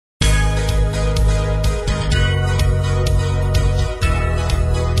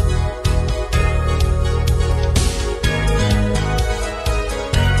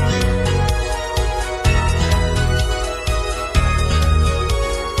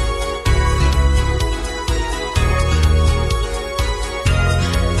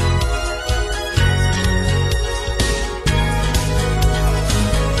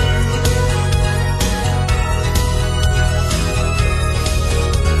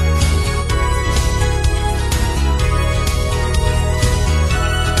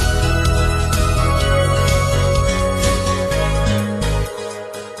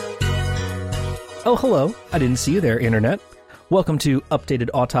hello. I didn't see you there, Internet. Welcome to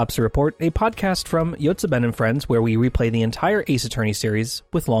Updated Autopsy Report, a podcast from Yotsuben and Friends where we replay the entire Ace Attorney series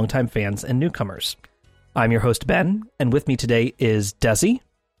with longtime fans and newcomers. I'm your host, Ben, and with me today is Desi.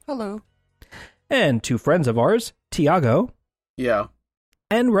 Hello. And two friends of ours, Tiago. Yeah.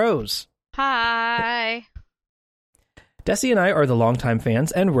 And Rose. Hi. Desi and I are the longtime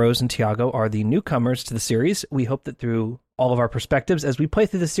fans, and Rose and Tiago are the newcomers to the series. We hope that through all of our perspectives as we play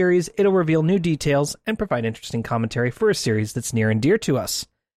through the series, it'll reveal new details and provide interesting commentary for a series that's near and dear to us.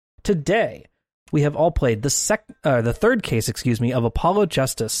 Today, we have all played the third case, of Apollo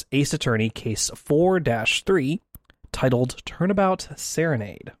Justice, Ace Attorney Case 4-3, titled Turnabout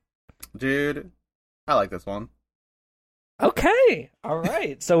Serenade. Dude, I like this one. Okay, all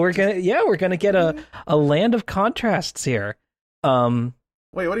right. So we're gonna get a land of contrasts here. Wait,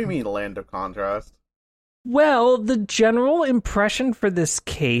 what do you mean land of contrast? Well, the general impression for this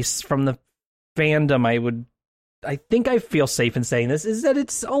case from the fandom, I think I feel safe in saying this, is that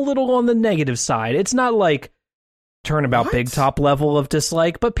it's a little on the negative side. It's not like Turnabout Big Top level of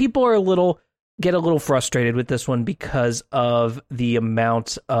dislike, but people are get a little frustrated with this one because of the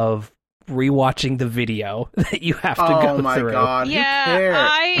amount of rewatching the video that you have to go through. Oh my god, yeah,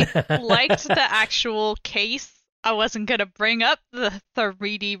 I liked the actual case. I wasn't going to bring up the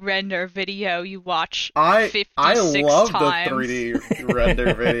 3D render video you watch 56 I love times. the 3D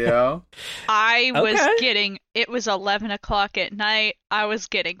render video. It was 11 o'clock at night. I was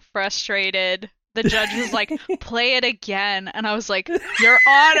getting frustrated. The judge was like, play it again. And I was like, Your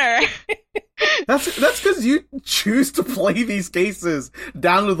Honor. That's because you choose to play these cases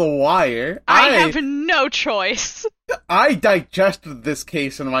down to the wire. I have no choice. I digested this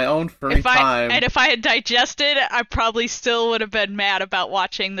case in my own free time. And if I had digested, I probably still would have been mad about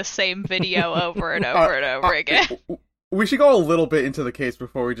watching the same video over and over and over again. We should go a little bit into the case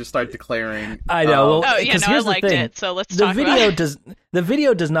before we just start declaring. I know. I liked it, so let's talk about it. The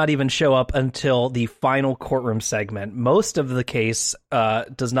video does not even show up until the final courtroom segment. Most of the case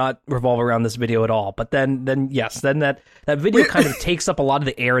does not revolve around this video at all. But then that video kind of takes up a lot of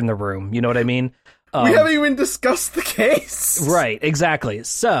the air in the room. You know what I mean? We haven't even discussed the case. Right, exactly.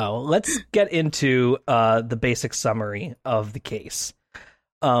 So let's get into the basic summary of the case.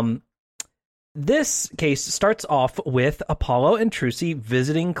 This case starts off with Apollo and Trucy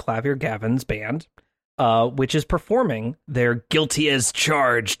visiting Clavier Gavin's band, which is performing their Guilty as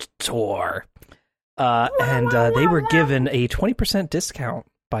Charged tour. And they were given a 20% discount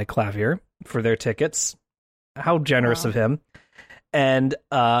by Clavier for their tickets. How generous of him. And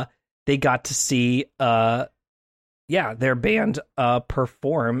they got to see their band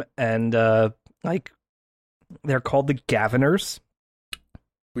perform, and they're called the Gaviners.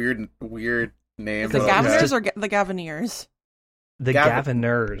 Weird name. The Gaviners or the Gavineers? The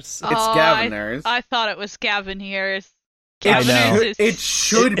Gaviners. It's Gaviners. I thought it was Gavineers. It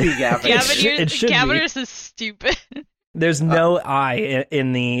should be Gaviners. Gaviners is stupid. There's no I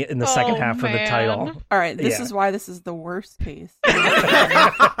in the second half of the title. All right, this is why this is the worst case. All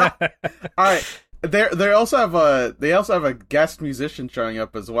right. They also have a guest musician showing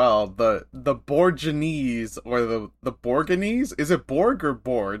up as well. The Borginese or the Borginese. Is it Borg or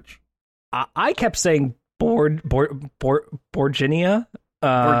Borg? I kept saying Borginia.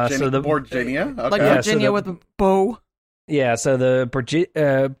 Borginia. Okay. Like Virginia with a bow. Yeah. So the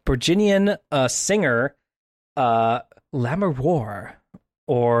Borginian singer, Lamoureux.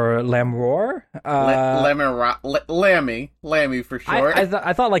 Or Lamoureux? Lammy for short.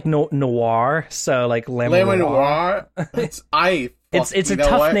 I thought like noir, so like Lamoureux. It's a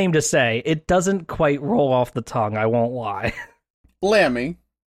tough name to say. It doesn't quite roll off the tongue, I won't lie. Lammy.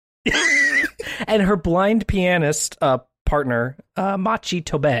 And her blind pianist partner, Machi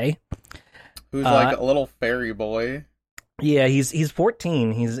Tobey. Who's like a little fairy boy. Yeah, he's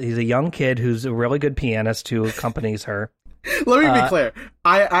 14. He's a young kid who's a really good pianist who accompanies her. Let me be clear.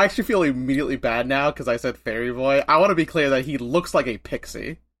 I actually feel immediately bad now because I said fairy boy. I want to be clear that he looks like a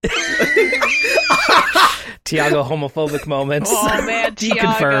pixie. Tiago homophobic moments. Oh man, Tiago.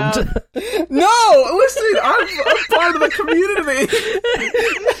 Deconfirmed. No, listen, I'm part of the community.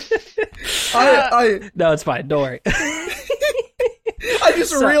 No, it's fine. Don't worry. I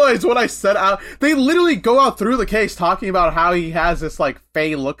just realized what I said out. They literally go out through the case talking about how he has this like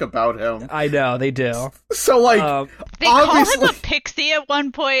fey look about him. I know they do. So like, they call him a pixie at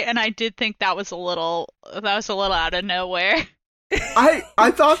one point, and I did think that was a little out of nowhere.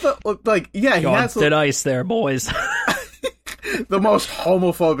 I thought that like he has thin ice there, boys. The most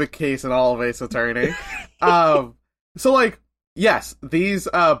homophobic case in all of Ace Attorney. So like, yes, these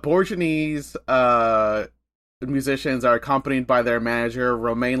Borginese musicians are accompanied by their manager,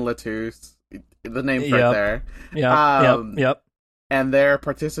 Romain Latouche. The name's Yep. right there. Yep. And they're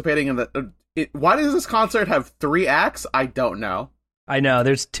participating in the. Why does this concert have 3 acts? I don't know. I know.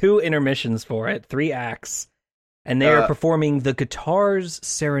 There's 2 intermissions for it, 3 acts, and they are performing the Guitars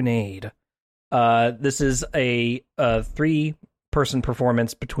Serenade. This is a 3-person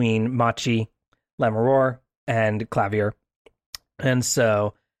performance between Machi, Lemmeror, and Clavier, and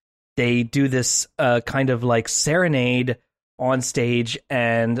so they do this kind of like serenade on stage,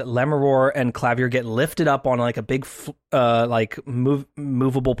 and Lemmeror and Clavier get lifted up on like a big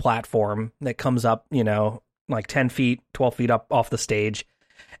movable platform that comes up, like 10 feet, 12 feet up off the stage,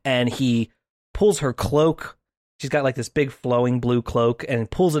 and he pulls her cloak. She's got like this big flowing blue cloak, and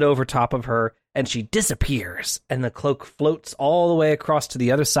pulls it over top of her, and she disappears, and the cloak floats all the way across to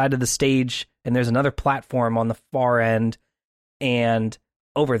the other side of the stage, and there's another platform on the far end, and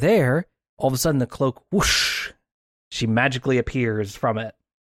over there, all of a sudden the cloak, whoosh, she magically appears from it.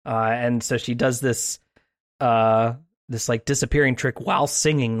 And so she does this like disappearing trick while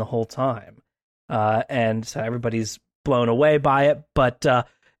singing the whole time. And so everybody's blown away by it, but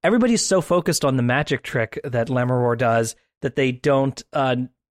everybody's so focused on the magic trick that Lemmeror does that they don't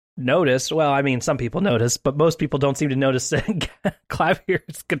notice. Well, I mean, some people notice, but most people don't seem to notice that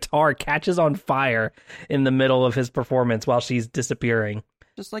Clavier's guitar catches on fire in the middle of his performance while she's disappearing.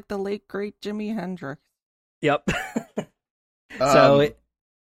 Just like the late, great Jimi Hendrix. Yep. So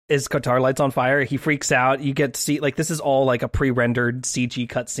his guitar lights on fire. He freaks out. You get to see, like, this is all like a pre-rendered CG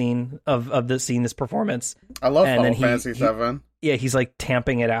cutscene of the scene, this performance. I love And Final then Fantasy VII. Yeah, he's like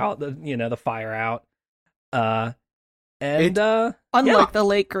tamping it out, the fire out. Unlike the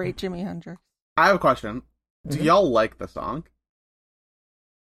late, great Jimi Hendrix. I have a question. Do y'all like the song?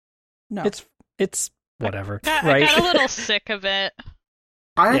 No. It's whatever, I right? got a little sick of it.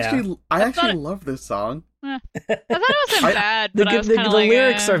 I Yeah. actually love this song. I thought it wasn't bad, but I was the kind of like,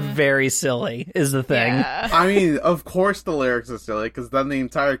 lyrics are very silly, is the thing. Yeah. I mean, of course the lyrics are silly, because then the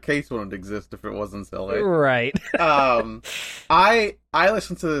entire case wouldn't exist if it wasn't silly. Right. I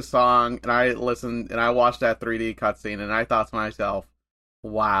listened to this song, and I watched that 3D cutscene, and I thought to myself,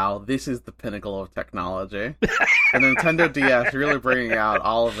 wow, this is the pinnacle of technology. And Nintendo DS really bringing out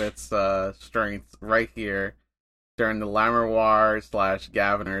all of its strengths right here during the Lammerwar /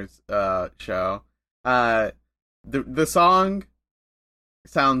 Gaviner's show. The song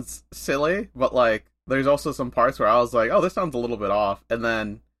sounds silly, but like there's also some parts where I was like, oh, this sounds a little bit off, and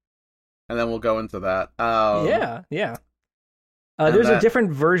then we'll go into that. Yeah. There's a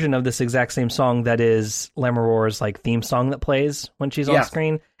different version of this exact same song that is Lammeror's like theme song that plays when she's on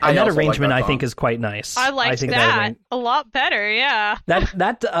screen, and that arrangement I think is quite nice. I think that a lot better. Yeah.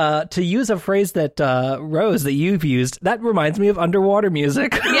 That to use a phrase that Rose that you've used, that reminds me of underwater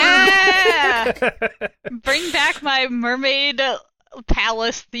music. Yeah. Bring back my mermaid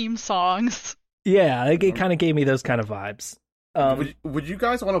palace theme songs. Yeah, it kind of gave me those kind of vibes. Would you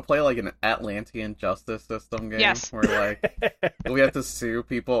guys want to play like an Atlantean justice system game? Yes. Where like we have to sue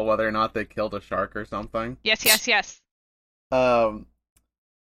people whether or not they killed a shark or something? Yes.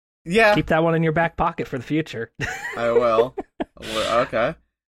 Yeah. Keep that one in your back pocket for the future. I will. Okay.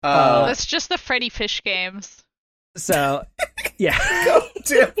 That's just the Freddy Fish games. So, yeah. God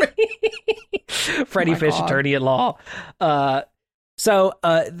damn it. Freddy Fish, God. attorney at law. That's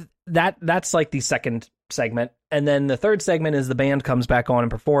like the second segment. And then the third segment is the band comes back on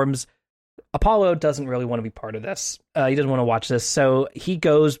and performs. Apollo doesn't really want to be part of this. He doesn't want to watch this. So he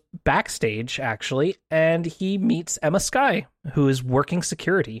goes backstage, actually, and he meets Emma Skye, who is working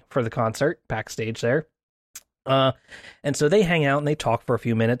security for the concert backstage there. And so they hang out and they talk for a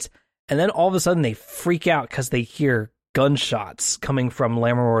few minutes. And then all of a sudden they freak out because they hear gunshots coming from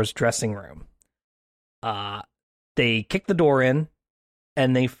Lammeror's dressing room. They kick the door in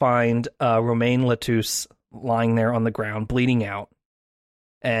and they find Romain Lettuce lying there on the ground, bleeding out.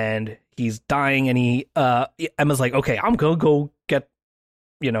 And he's dying, and Emma's like, okay, I'm gonna go get,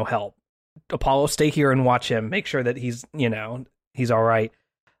 help. Apollo, stay here and watch him. Make sure that he's all right.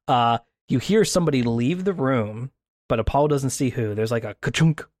 You hear somebody leave the room, but Apollo doesn't see who. There's like a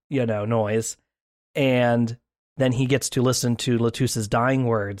ka-chunk, noise. And then he gets to listen to Lettuce's dying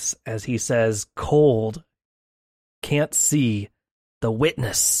words as he says, cold, can't see, the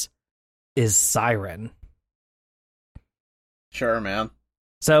witness is Siren. Sure, man.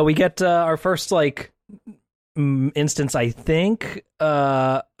 So we get our first instance, I think,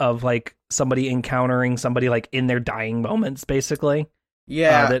 of like somebody encountering somebody like in their dying moments, basically.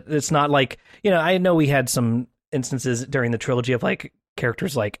 Yeah, that it's not like I know we had some instances during the trilogy of like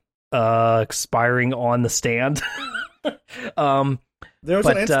characters like expiring on the stand. There was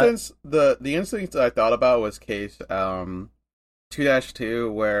an instance. The instance I thought about was case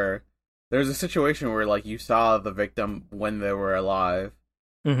 2-2 where there's a situation where like you saw the victim when they were alive,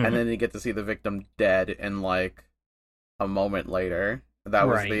 Mhm. and then you get to see the victim dead in like a moment later. That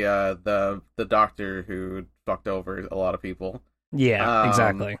was Right. the doctor who fucked over a lot of people. Yeah,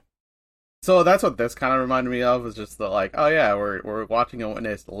 exactly. So that's what this kind of reminded me of, is just that like, oh yeah, we're watching a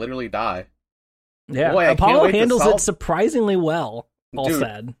witness literally die. Yeah, Boy, I can't Apollo wait to handles solve- it surprisingly well. All Dude,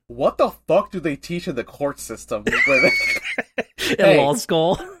 said. What the fuck do they teach in the court system? Where In Hey. law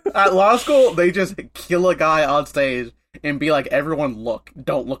school. at law school, they just kill a guy on stage and be like, everyone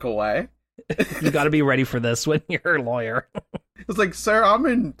don't look away. You got to be ready for this when you're a lawyer. It's like, sir, I'm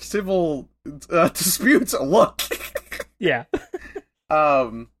in civil disputes. Look. Yeah.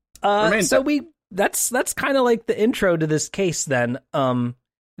 Remain So that's kind of like the intro to this case then.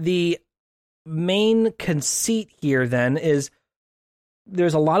 The main conceit here then is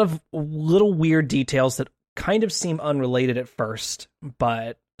there's a lot of little weird details that kind of seem unrelated at first,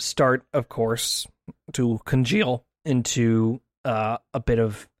 but start, of course, to congeal into a bit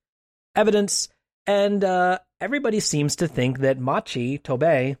of evidence. And everybody seems to think that Machi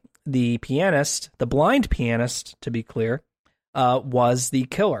Tobei, the pianist, the blind pianist, to be clear, was the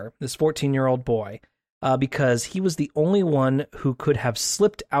killer, this 14-year-old boy, because he was the only one who could have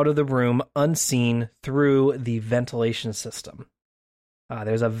slipped out of the room unseen through the ventilation system.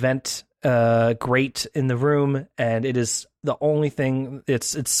 There's a vent grate in the room, and it is the only thing.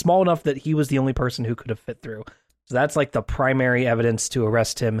 It's small enough that he was the only person who could have fit through. So that's like the primary evidence to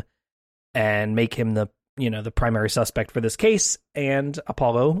arrest him and make him the primary suspect for this case. And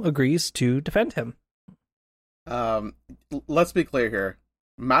Apollo agrees to defend him. Let's be clear here.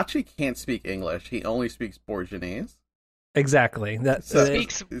 Machi can't speak English. He only speaks Borginese. Exactly. That So-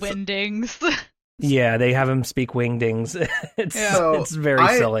 Speaks Windings. Yeah, they have him speak wingdings. It's very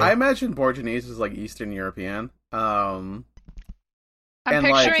silly. I imagine Borginese is like Eastern European. I'm And,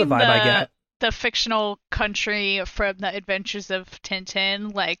 like, picturing That's the vibe I get. the fictional country from the Adventures of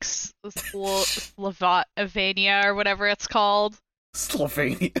Tintin, like Slovenia or whatever it's called.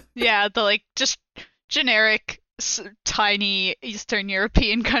 Slovenia. Yeah, the like just generic tiny Eastern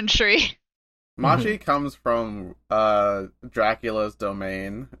European country. Machi comes from Dracula's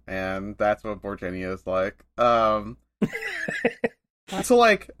domain, and that's what Borginia is like. So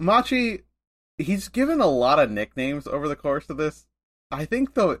like Machi, he's given a lot of nicknames over the course of this. I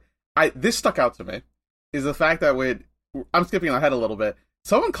think though, this stuck out to me is the fact that I'm skipping ahead a little bit.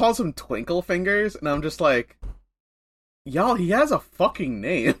 Someone calls him Twinkle Fingers, and I'm just like, y'all, he has a fucking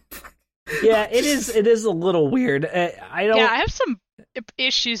name. Yeah, it is a little weird. I don't. Yeah, I have some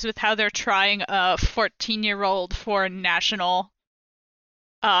issues with how they're trying a 14-year-old foreign national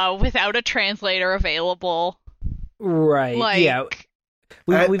without a translator available. Right. Like, Yeah.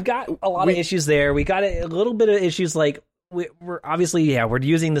 We've got a lot of issues there. We got a little bit of issues like we're obviously, we're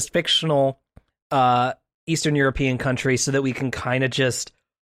using this fictional Eastern European country so that we can kind of just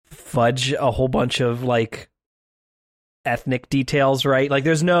fudge a whole bunch of like ethnic details, right? Like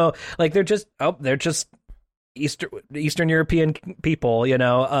there's no, like they're just Eastern European people,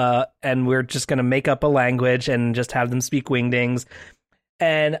 and we're just going to make up a language and just have them speak wingdings.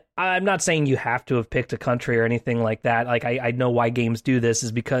 And I'm not saying you have to have picked a country or anything like that. Like I know why games do this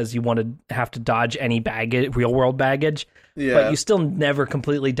is because you want to have to dodge any baggage, real world baggage, but you still never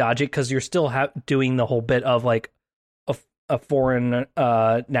completely dodge it because you're still doing the whole bit of like a foreign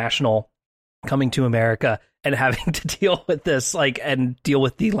national coming to America and having to deal with this, like, and deal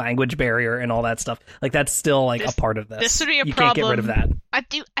with the language barrier and all that stuff. Like that's still like a part of this. This would be a you problem. Can't get rid of that. I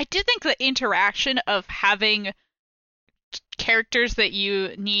do think the interaction of having characters that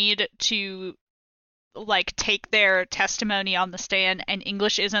you need to like take their testimony on the stand and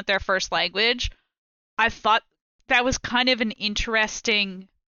English isn't their first language, I thought that was kind of an interesting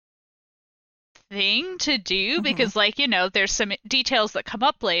thing to do because like, there's some details that come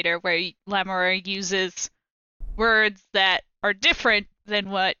up later where Lamora uses words that are different than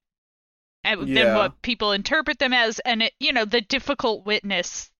what people interpret them as, and it, the difficult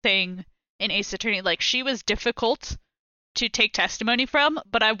witness thing in Ace Attorney, like she was difficult to take testimony from,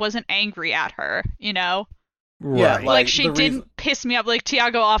 but I wasn't angry at her, Right. Yeah, like she didn't piss me off. Like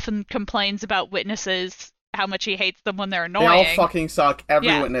Tiago often complains about witnesses, how much he hates them when they're annoying. They all fucking suck.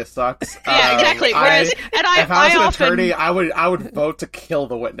 Every witness sucks. Yeah, exactly. Whereas, if I was an attorney, I would vote to kill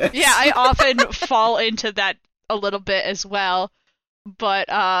the witness. Yeah, I often fall into that a little bit as well. But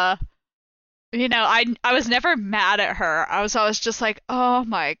I was never mad at her. I was always just like, oh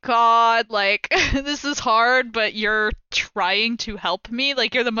my god, like this is hard, but you're trying to help me.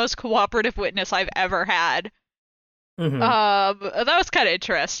 Like you're the most cooperative witness I've ever had. Mhm. That was kind of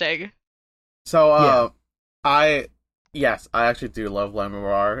interesting. So I Yes, I actually do love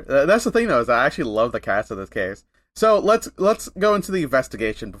Lemurr. That's the thing, though, is I actually love the cast of this case. So let's go into the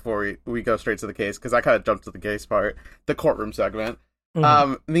investigation before we go straight to the case, because I kind of jumped to the case part, the courtroom segment.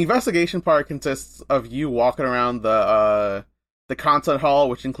 The investigation part consists of you walking around the concert hall,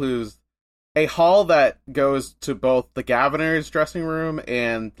 which includes a hall that goes to both the Governor's dressing room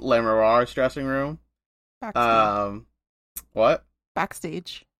and Lemurr's dressing room. Backstage. What?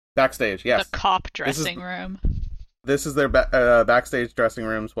 Backstage. Backstage, yes. The cop dressing room. This is their backstage dressing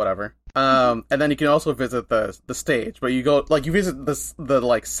rooms, whatever. And then you can also visit the stage, but you visit the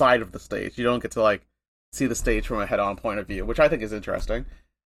like side of the stage. You don't get to like see the stage from a head-on point of view, which I think is interesting.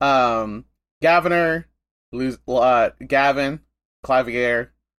 Governor, Gavin,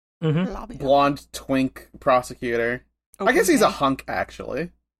 Clavier, blonde twink prosecutor. I guess he's a hunk,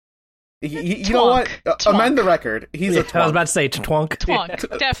 actually. You know what? Amend the record. He's a twunk. I was about to say twunk.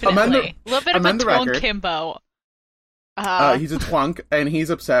 Twunk, definitely. A little bit of a twunk himbo. He's a twunk, and he's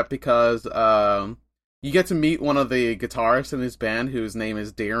upset because you get to meet one of the guitarists in his band, whose name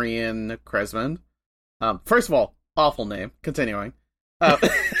is Darian Cresmond. First of all, awful name. Continuing.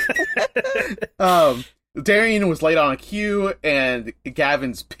 Darian was late on a cue, and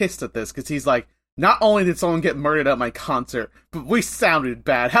Gavin's pissed at this because he's like, not only did someone get murdered at my concert, but we sounded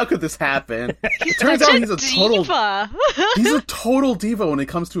bad. How could this happen? It turns out he's a total diva when it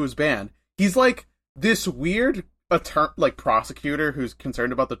comes to his band. He's like this weird prosecutor who's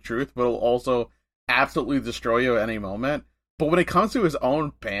concerned about the truth, but will also absolutely destroy you at any moment. But when it comes to his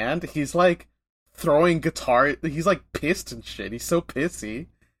own band, he's like throwing guitar. He's like pissed and shit. He's so pissy.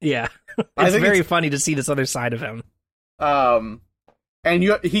 Yeah, it's very funny to see this other side of him. And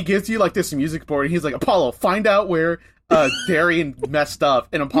he gives you like this music board, and he's like, Apollo, find out where Darian messed up.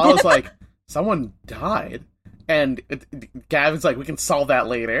 And Apollo's like, someone died. And Gavin's like, we can solve that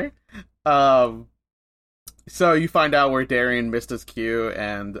later. So you find out where Darian missed his cue,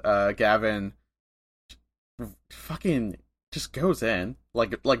 and Gavin fucking just goes in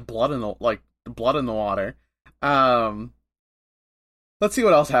like blood in the water. Let's see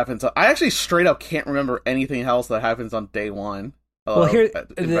what else happens. I actually straight up can't remember anything else that happens on day one. Well, here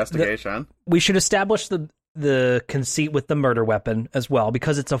investigation. We should establish the conceit with the murder weapon as well,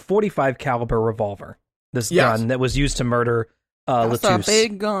 because it's a .45 caliber revolver. This gun that was used to murder Latouche. That's a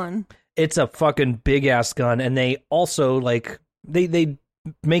big gun. It's a fucking big ass gun, and they also they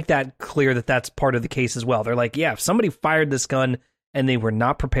make that clear that that's part of the case as well. They're like, yeah, if somebody fired this gun and they were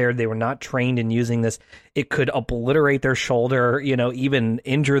not prepared, they were not trained in using this, it could obliterate their shoulder, even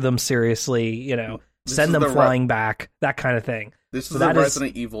injure them seriously, send them flying back, that kind of thing. This is the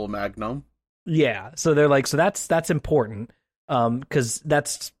Resident Evil Magnum. Yeah, so they're like, so that's important, because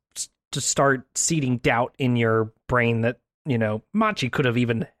that's to start seeding doubt in your brain that, Machi could have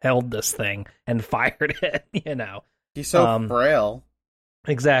even held this thing and fired it, He's so frail.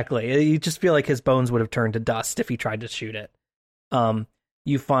 Exactly. You just feel like his bones would have turned to dust if he tried to shoot it.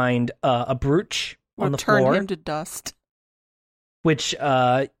 You find a brooch on the floor. Turn him to dust. Which,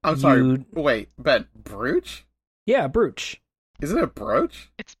 I'm sorry, wait, Ben, brooch? Yeah, brooch. Is it a brooch?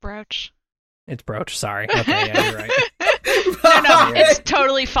 It's brooch. It's brooch, sorry. Okay, yeah, you're right. No, it's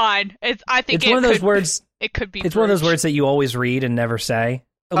totally fine. I think it's one of those words. It could be. It's one of those words that you always read and never say.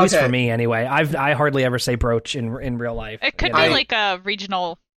 At least for me, anyway. I hardly ever say brooch in real life. It could be like a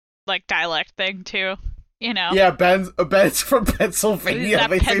regional, dialect thing too. Yeah, Ben's from Pennsylvania.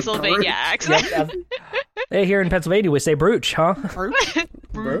 That Pennsylvania accent. Hey, here in Pennsylvania, we say brooch, huh?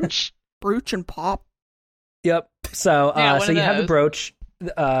 Brooch. Brooch and pop. Yep. So, so you have the brooch,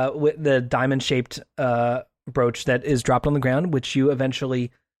 with the diamond-shaped brooch that is dropped on the ground, which you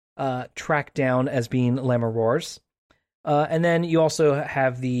eventually track down as being Lemurr's. And then you also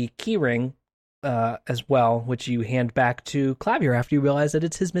have the key ring as well, which you hand back to Clavier after you realize that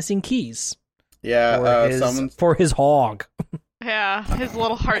it's his missing keys. Yeah, for his hog. Yeah, his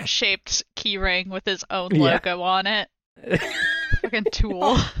little heart-shaped key ring with his own logo on it. Fucking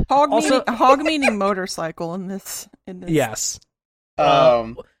tool. Hog meaning motorcycle in this. Yes.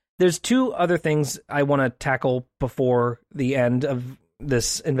 There's two other things I want to tackle before the end of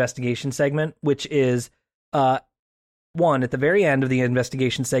this investigation segment, which is one, at the very end of the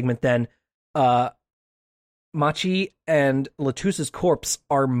investigation segment, then Machi and Latouche's corpse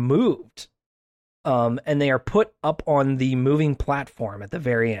are moved. And they are put up on the moving platform at the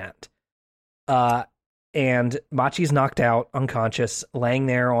very end. And Machi's knocked out, unconscious, laying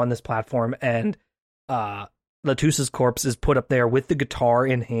there on this platform, and Latouche's corpse is put up there with the guitar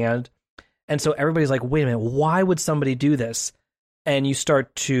in hand. And so everybody's like, wait a minute, why would somebody do this? And you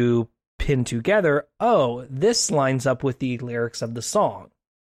start to pin together, oh, this lines up with the lyrics of the song.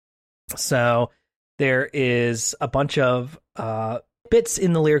 So There is a bunch of bits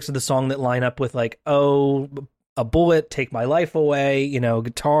in the lyrics of the song that line up with like, oh, a bullet, take my life away,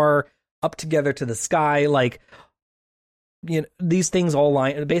 guitar up together to the sky. Like, these things all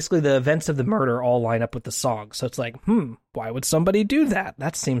basically the events of the murder all line up with the song. So it's like, why would somebody do that?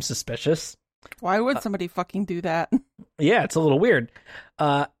 That seems suspicious. Why would somebody fucking do that? Yeah, it's a little weird.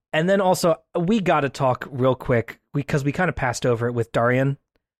 And then also, we got to talk real quick because we kind of passed over it with Darian.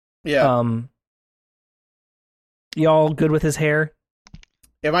 Yeah. Y'all good with his hair?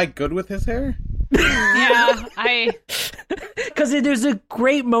 Am I good with his hair? Yeah, Because there's a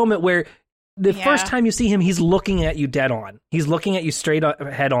great moment where the first time you see him, he's looking at you dead on. He's looking at you straight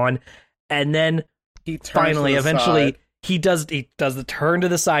head on, and then He turns finally, to the eventually, side. he does the turn to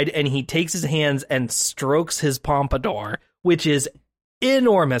the side, and he takes his hands and strokes his pompadour, which is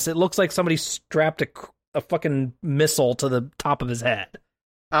enormous. It looks like somebody strapped a fucking missile to the top of his head.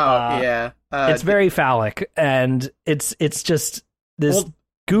 Oh, yeah. It's very phallic, and it's just this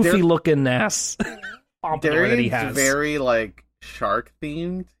goofy-looking ass pompadour that he has. Darian's very, like,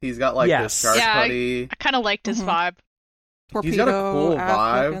 shark-themed. He's got, like, this shark hoodie. I kind of liked his vibe. Torpedo, He's got a cool vibe.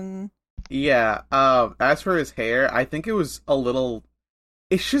 African. Yeah. As for his hair, I think it was a little...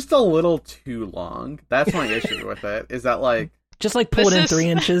 It's just a little too long. That's my issue with it, is that, like... Just, like, pull it in 3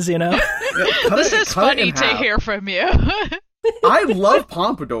 inches, This is funny to hear from you. I love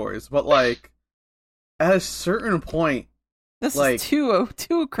pompadours, but, like, at a certain point, This like, is too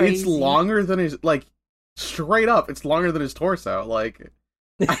crazy. it's longer than his, like, straight up, it's longer than his torso. Like,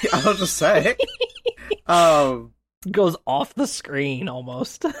 I'll just say. Goes off the screen,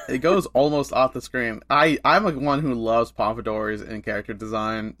 almost. It goes almost off the screen. I'm like one who loves pompadours in character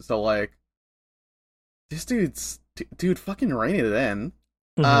design, so, like, this dude fucking rein it in.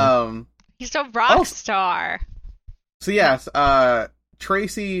 Mm-hmm. He's a rock star. So yes,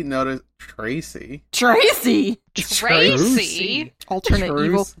 Tracy noticed Tracy. Tracy. Alternate Truce.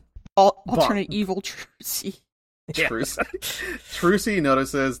 evil. Alternate evil Tracy. Trucy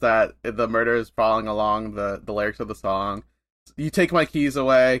notices that the murder is following along the lyrics of the song. You take my keys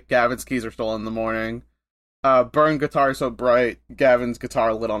away. Gavin's keys are stolen in the morning. Burn guitar so bright. Gavin's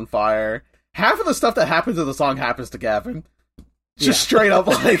guitar lit on fire. Half of the stuff that happens in the song happens to Gavin. Just straight up,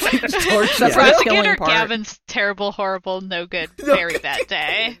 like, torture. That's right. Look killing at part. Gavin's terrible, horrible, no good, very bad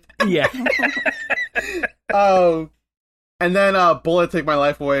day. Yeah. And then Bullet Take My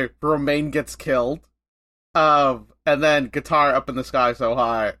Life Away. Romaine gets killed. And then Guitar Up in the Sky So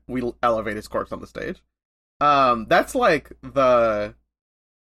High. We elevate his corpse on the stage. That's like the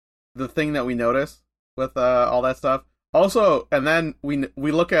thing that we notice with all that stuff. Also, and then we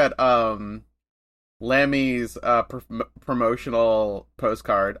look at Lammy's promotional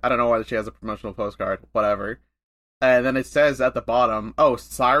postcard. I don't know why she has a promotional postcard. Whatever. And then it says at the bottom, "Oh,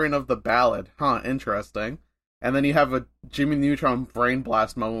 Siren of the Ballad." Huh, interesting. And then you have a Jimmy Neutron brain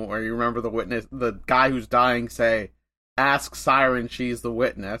blast moment where you remember the guy who's dying say, "Ask Siren, she's the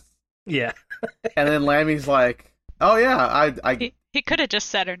witness." Yeah. And then Lammy's like, "Oh yeah, He could have just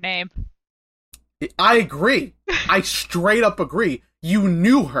said her name. I agree. I straight up agree. You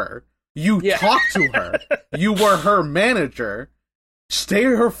knew her. You talked to her. You were her manager. Say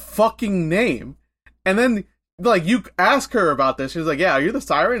her fucking name." And then, like, you ask her about this. She's like, "Yeah, are you the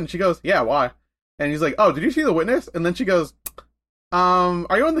siren?" And she goes, "Yeah, why?" And he's like, "Oh, did you see the witness?" And then she goes,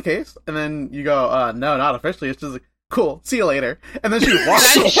 "Are you on the case?" And then you go, "No, not officially." It's just like, "Cool, see you later." And then she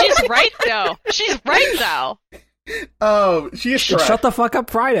walks away. She's right, though. She's right, though. Oh, she is correct. Shut the fuck up,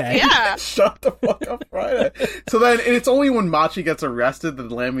 Friday. Yeah. Shut the fuck up, Friday. So then it's only when Machi gets arrested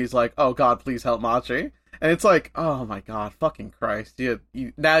that Lammy's like, "Oh God, please help Machi." And it's like, oh my God, fucking Christ. You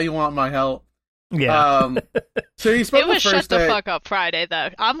now you want my help. Yeah. So you spent It was the first shut day... the fuck up Friday, though.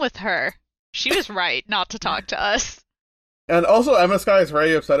 I'm with her. She was right not to talk to us. And also, Emma Sky is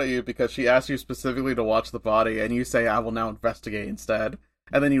very upset at you because she asked you specifically to watch the body, and you say, "I will now investigate instead."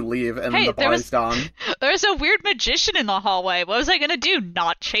 And then you leave, and then the body's gone. There was a weird magician in the hallway. What was I gonna do?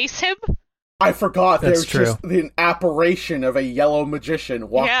 Not chase him? I forgot That's there's just an apparition of a yellow magician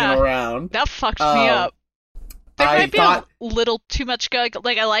walking around. That fucked me up. There I might be thought... a little too much going.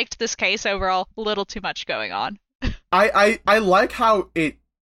 Like, I liked this case overall. A little too much going on. I like how it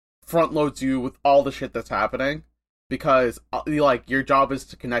front loads you with all the shit that's happening, because like your job is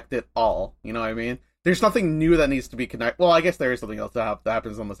to connect it all. You know what I mean? There's nothing new that needs to be connected. Well, I guess there is something else that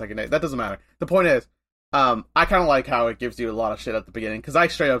happens on the second day. That doesn't matter. The point is, I kind of like how it gives you a lot of shit at the beginning, because I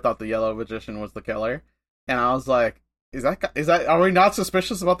straight up thought the yellow magician was the killer, and I was like, is that? Are we not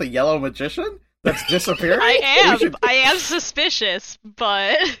suspicious about the yellow magician that's disappearing? I am suspicious,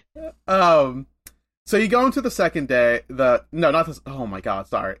 but So So you go into the second day, oh my god,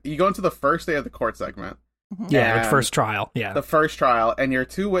 sorry. You go into the first day of the court segment. Yeah, the first trial, yeah. The first trial, and your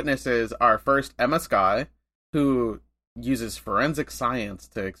two witnesses are first Emma Skye, who uses forensic science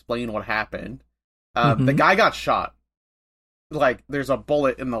to explain what happened. The guy got shot. Like, there's a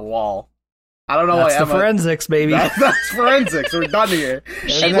bullet in the wall. I don't know why Emma... That's the forensics, baby. That's forensics. We're done here.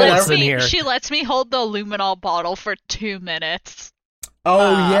 She lets me hold the luminol bottle for 2 minutes.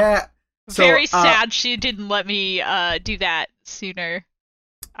 Oh, yeah. So, very sad she didn't let me do that sooner.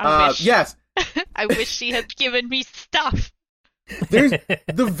 Yes. I wish she had given me stuff.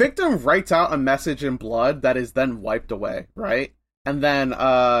 The victim writes out a message in blood that is then wiped away, right? And then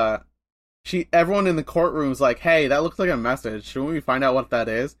everyone in the courtroom is like, hey, that looks like a message. Shouldn't we find out what that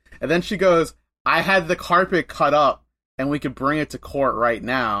is? And then she goes, I had the carpet cut up and we could bring it to court right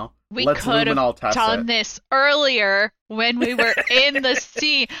now. We could have done this earlier when we were in the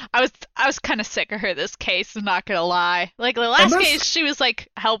scene. I was kind of sick of her this case, I'm not gonna lie. Like the last case, she was like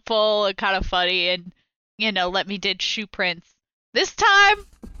helpful and kind of funny, and let me did shoe prints. This time,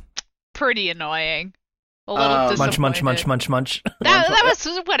 pretty annoying. A little disappointed. Munch. That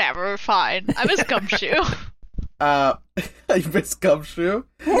was whatever. Fine. I miss Gumshoe. You miss Gumshoe?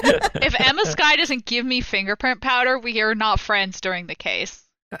 If Emma Skye doesn't give me fingerprint powder, we are not friends during the case.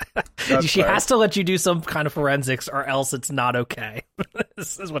 She has to let you do some kind of forensics, or else it's not okay.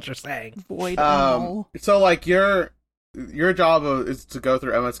 This is what you're saying. Void. So, like, your job is to go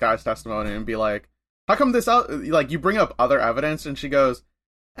through Emma Skye's testimony and be like, how come this out? Like, you bring up other evidence, and she goes,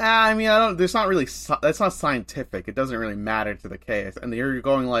 I mean, there's not really, that's not scientific. It doesn't really matter to the case. And you're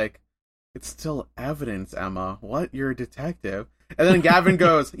going like, it's still evidence, Emma. What? You're a detective. And then Gavin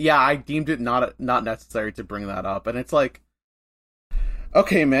goes, yeah, I deemed it not necessary to bring that up. And it's like,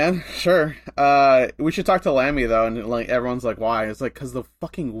 okay, man, sure. We should talk to Lammy, though. And like everyone's like, why? It's like, because the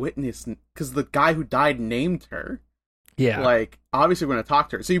fucking witness, because the guy who died named her. Yeah. Like, obviously we're going to talk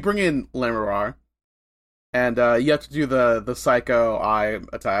to her. So you bring in Lemurar, and you have to do the psycho eye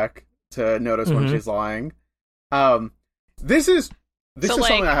attack to notice when she's lying. This is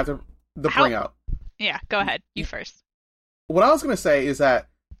something I have to bring up. Yeah, go ahead. You first. What I was going to say is that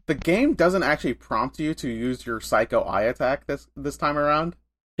the game doesn't actually prompt you to use your psycho eye attack this time around.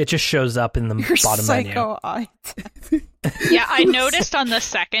 It just shows up in the bottom menu. Psycho eye attack. Yeah, I noticed on the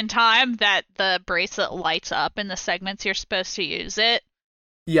second time that the bracelet lights up in the segments you're supposed to use it.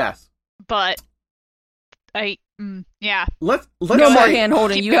 Yes. But yeah. Let's no more say, hand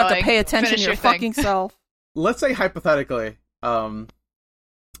holding. You going. Have to pay attention to your fucking self. Let's say hypothetically, I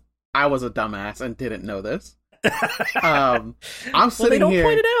was a dumbass and didn't know this. I'm sitting here. They don't here.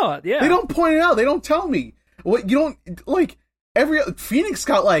 point it out. Yeah. They don't point it out. They don't tell me. What you don't like. Phoenix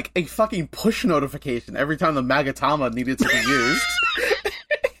got like a fucking push notification every time the Magatama needed to be used.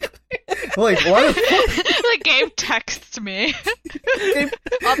 Like, what? The game texts me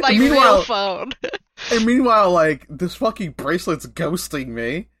on my real phone. And meanwhile, like, this fucking bracelet's ghosting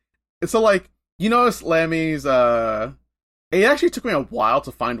me. And so, like, you notice Lammy's, it actually took me a while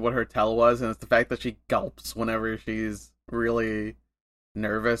to find what her tell was, and it's the fact that she gulps whenever she's really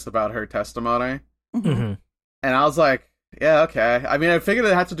nervous about her testimony. Mm-hmm. And I was like, yeah, okay. I mean, I figured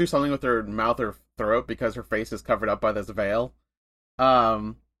it had to do something with her mouth or throat because her face is covered up by this veil.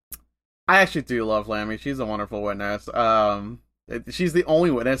 I actually do love Lammy. She's a wonderful witness. She's the only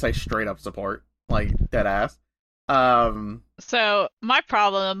witness I straight up support, like dead ass. So my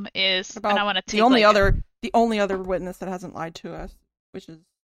problem is, and I want to take the only other witness that hasn't lied to us, which is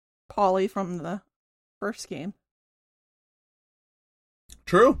Polly from the first game.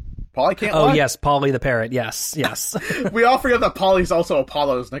 True. Polly can't lie. Oh yes, Polly the parrot. Yes. We all forget that Polly's also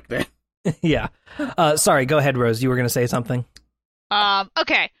Apollo's nickname. Yeah. Sorry. Go ahead, Rose. You were going to say something.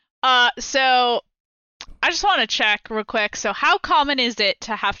 Okay. So I just want to check real quick. So how common is it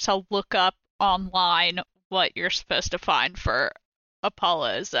to have to look up online what you're supposed to find for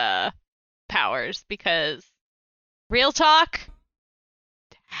Apollo's powers? Because real talk,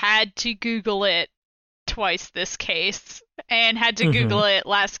 had to Google it twice this case, and had to Google it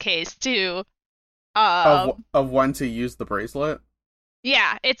last case too. Of when to use the bracelet?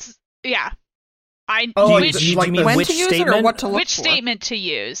 Yeah, Do you mean when which to use statement? it or what to look which for? statement to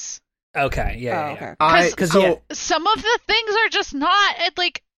use? Okay, yeah. Okay. Because some of the things are just not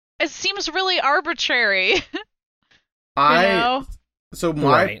like. It seems really arbitrary. So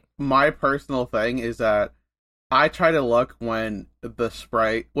my personal thing is that I try to look when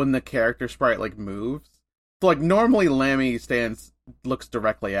the character sprite like moves. So like normally Lammy looks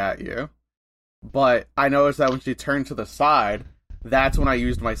directly at you, but I noticed that when she turned to the side, that's when I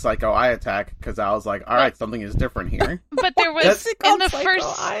used my Psycho Eye Attack, because I was like, all right, something is different here. But there was It's in called the Psycho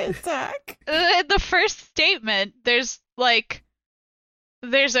first Eye Attack. in the first statement, there's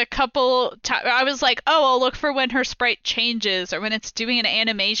a couple I was like, oh, I'll look for when her sprite changes or when it's doing an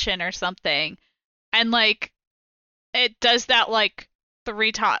animation or something. And like it does that like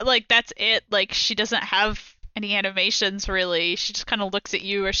 3 times. Like that's it. Like she doesn't have any animations really. She just kind of looks at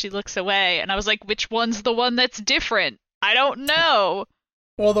you or she looks away. And I was like, which one's the one that's different? I don't know.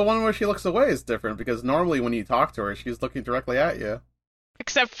 Well, the one where she looks away is different, because normally when you talk to her, she's looking directly at you.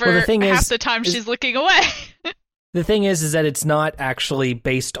 Except for half the time she's looking away. The thing is that it's not actually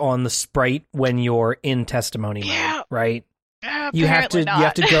based on the sprite when you're in testimony mode, right? You have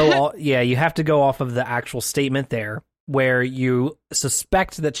to go off of the actual statement there where you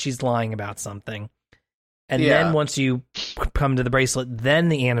suspect that she's lying about something. And then once you come to the bracelet, then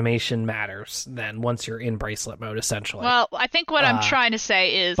the animation matters. Then once you're in bracelet mode, essentially. Well, I think what I'm trying to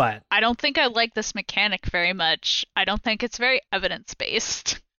say is but, I don't think I like this mechanic very much. I don't think it's very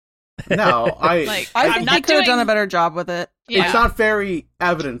evidence-based. No, I think they could have done a better job with it. Yeah. It's not very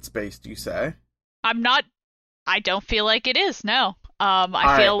evidence-based, you say? I don't feel like it is, no.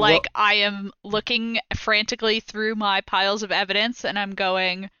 I feel like I am looking frantically through my piles of evidence and I'm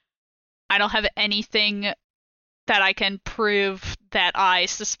going, I don't have anything that I can prove that I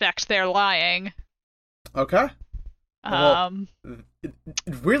suspect they're lying. Okay.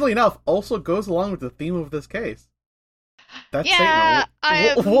 Weirdly enough, also goes along with the theme of this case. That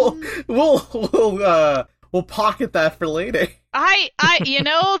statement. We'll pocket that for later. I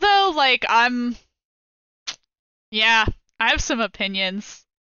have some opinions.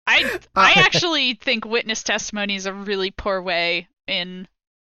 I actually think witness testimony is a really poor way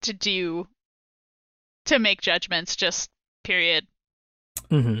to make judgments, just period.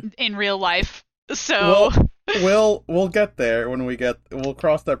 Mm-hmm. In real life. So we'll get there we'll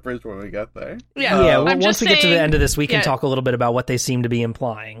cross that bridge when we get there. Once we get to the end of this, we can talk a little bit about what they seem to be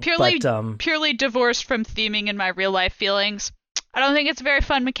implying. Purely divorced from theming in my real life feelings. I don't think it's a very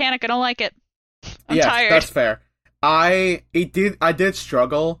fun mechanic. I don't like it. I'm tired. That's fair. I did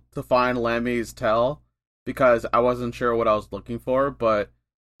struggle to find Lammy's tell because I wasn't sure what I was looking for, but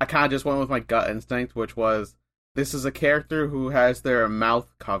I kind of just went with my gut instinct, which was, this is a character who has their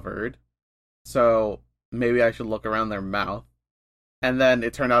mouth covered, so maybe I should look around their mouth. And then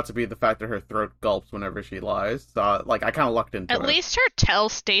it turned out to be the fact that her throat gulps whenever she lies. So, I kind of lucked into it. At least her tell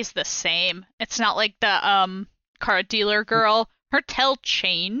stays the same. It's not like the card dealer girl. Her tell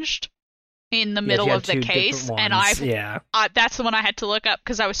changed in the middle of the case, and that's the one I had to look up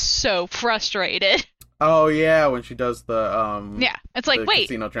because I was so frustrated. Oh yeah, when she does the it's like, wait,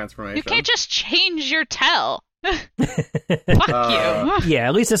 casino transformation. You can't just change your tell. Fuck you. Yeah,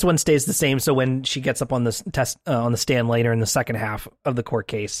 at least this one stays the same. So when she gets up on the on the stand later in the second half of the court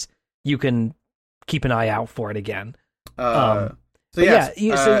case, you can keep an eye out for it again. So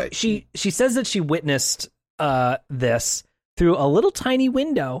she says that she witnessed this through a little tiny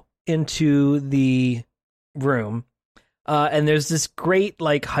window into the room. And there's this great,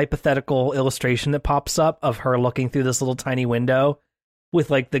 hypothetical illustration that pops up of her looking through this little tiny window with,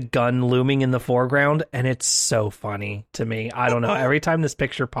 the gun looming in the foreground, and it's so funny to me. I don't know. Every time this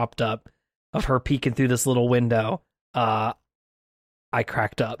picture popped up of her peeking through this little window, I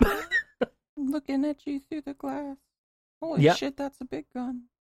cracked up. Looking at you through the glass. Holy shit, that's a big gun.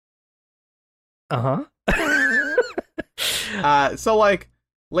 Uh-huh.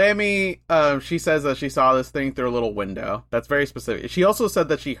 Lammy, she says that she saw this thing through a little window. That's very specific. She also said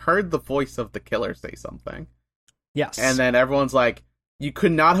that she heard the voice of the killer say something. Yes. And then everyone's like, you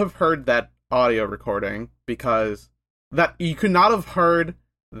could not have heard that audio recording because you could not have heard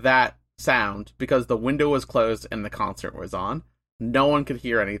that sound because the window was closed and the concert was on. No one could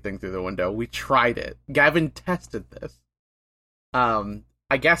hear anything through the window. We tried it. Gavin tested this.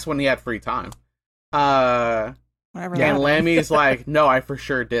 I guess when he had free time. And Lammy's like, no, I for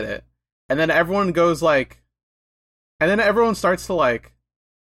sure did it. And then everyone goes and then everyone starts to I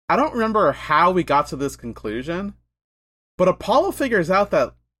don't remember how we got to this conclusion, but Apollo figures out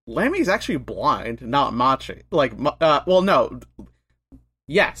that Lammy's actually blind, not Machi.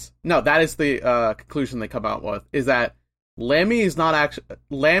 Yes. No, that is the conclusion they come out with, is that Lammy is not actually...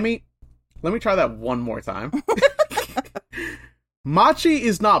 Lammy... Let me try that one more time. Machi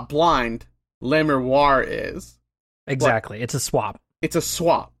is not blind. Lammerwar is. Exactly. It's a swap. It's a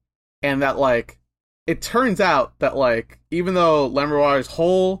swap. And that, it turns out that, even though Lammerwar's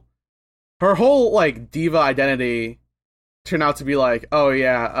her whole diva identity turned out to be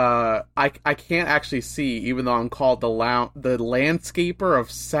I can't actually see, even though I'm called the landscaper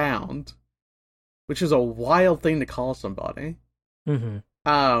of sound, which is a wild thing to call somebody. Mm-hmm.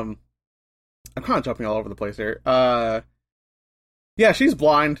 I'm kind of jumping all over the place here. Yeah, she's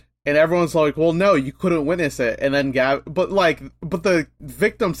blind, and everyone's like, "Well, no, you couldn't witness it." And then but the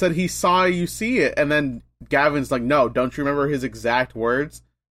victim said he saw you see it, and then Gavin's like, "No, don't you remember his exact words?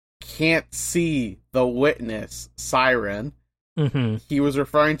 Can't see the witness, siren." Mm-hmm. He was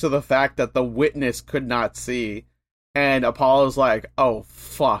referring to the fact that the witness could not see, and Apollo's like, "Oh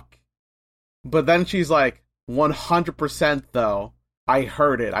fuck!" But then she's like, "100% though, I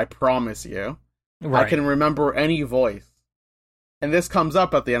heard it. I promise you, Right. I can remember any voice." And this comes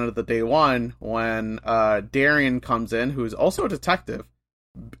up at the end of the day one when Darian comes in, who's also a detective,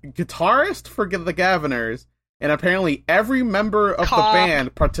 guitarist for the Gaviners, and apparently every member of the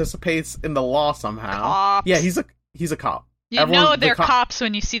band participates in the law somehow. Cops. Yeah, he's a cop. You know they're cops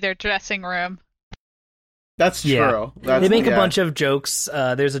when you see their dressing room. That's true. Yeah. That's, They make a bunch of jokes.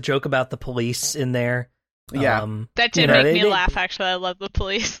 There's a joke about the police in there. Yeah. That did make me laugh, actually. I love the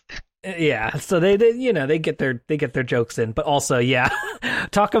police. Yeah, so they get their jokes in, but also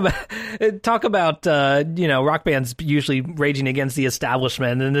talk about rock bands usually raging against the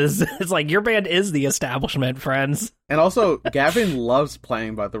establishment, and it's like your band is the establishment, friends. And also, Gavin loves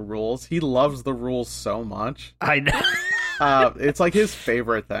playing by the rules. He loves the rules so much. I know. It's like his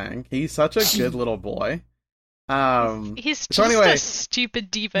favorite thing. He's such a good little boy. He's just a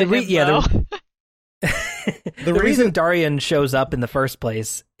stupid diva. The reason Darian shows up in the first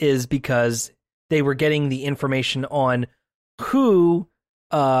place is because they were getting the information on who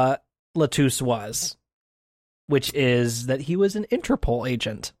Latouche was, which is that he was an Interpol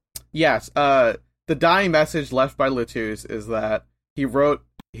agent. Yes, the dying message left by Latouche is that he wrote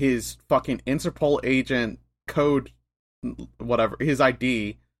his fucking Interpol agent code, whatever, his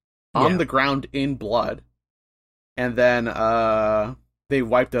ID, on the ground in blood, and then they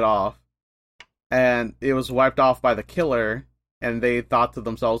wiped it off. And it was wiped off by the killer, and they thought to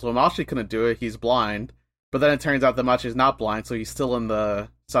themselves, well, Machi couldn't do it, he's blind. But then it turns out that Machi's not blind, so he's still in the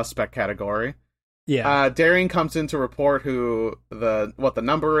suspect category. Yeah. Darian comes in to report what the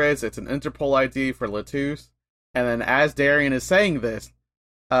number is. It's an Interpol ID for Latouche. And then as Darian is saying this,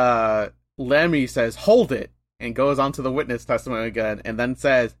 Lemmy says, "Hold it," and goes on to the witness testimony again, and then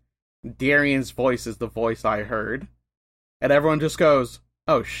says, "Darian's voice is the voice I heard." And everyone just goes,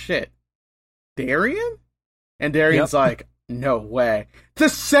 "Oh shit. Darian?" And Darian's like, "No way." The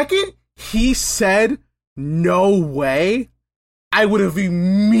second he said "no way," I would have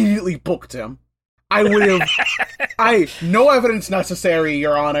immediately booked him. I would have... no evidence necessary,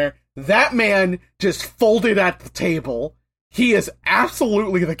 Your Honor. That man just folded at the table. He is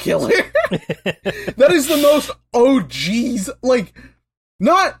absolutely the killer. That is the most OGs...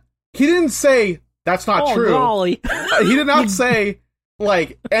 He didn't say, "That's not true." Golly. He did not say...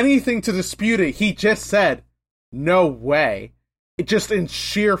 anything to dispute it. He just said, "No way." It just in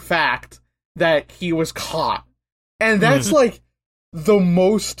sheer fact that he was caught. And that's, the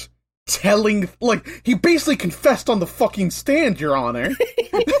most telling... he basically confessed on the fucking stand, Your Honor.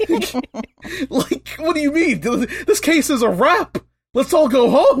 What do you mean? This case is a wrap. Let's all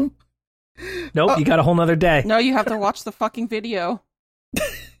go home. Nope, you got a whole nother day. No, you have to watch the fucking video.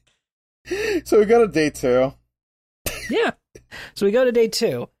 So we got a day 2. Yeah. So we go to day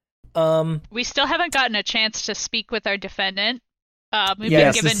 2. We still haven't gotten a chance to speak with our defendant. We've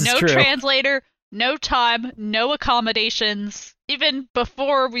Yes, been this given is no true. translator, no time, no accommodations. Even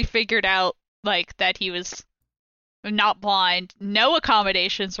before we figured out that he was not blind, no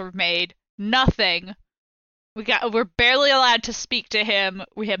accommodations were made. Nothing. We're barely allowed to speak to him.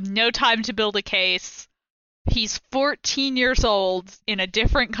 We have no time to build a case. He's 14 years old in a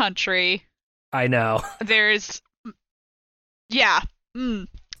different country. I know. There's... Yeah. Ooh.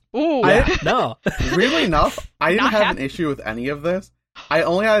 No. Weirdly enough, I didn't Not have hap- an issue with any of this. I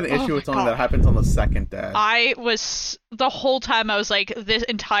only had an issue with something God. that happens on the second day. The whole time I was like, this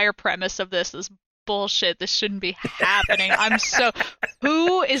entire premise of this is bullshit. This shouldn't be happening.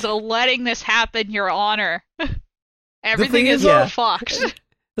 Who is letting this happen, Your Honor? Everything is fucked.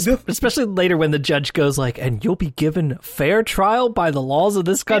 Especially later when the judge goes and you'll be given fair trial by the laws of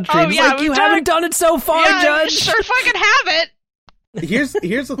this country. Oh, It's yeah, you haven't done it so far, Judge. Sure fucking have it. Here's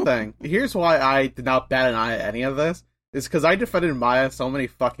the thing. Here's why I did not bat an eye at any of this. Is because I defended Maya so many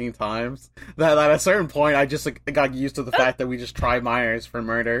fucking times that at a certain point I just got used to the fact that we just try Myers for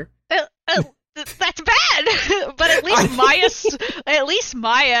murder. That's bad. But at least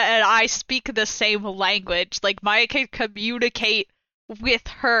Maya and I speak the same language. Maya can communicate with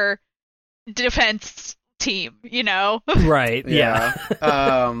her defense team, Right, yeah.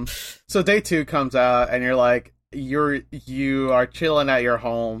 So day 2 comes out and you're like, you are chilling at your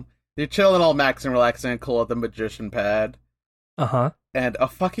home. You're chilling all max and relaxing and cool at the magician pad. and a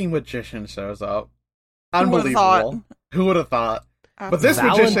fucking magician shows up. Who would've Unbelievable. Who would have thought? But this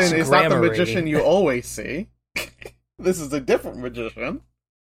Valent magician is not the Gramarye. magician you always see. This is a different magician.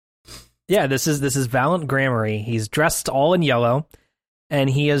 Yeah, this is Valent Gramarye. He's dressed all in yellow, and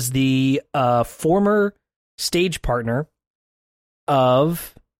he is the former stage partner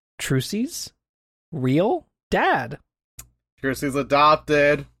of Trucy's real dad. Trucy's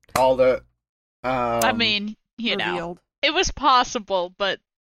adopted. Called it. I mean, you know, Revealed. it was possible, but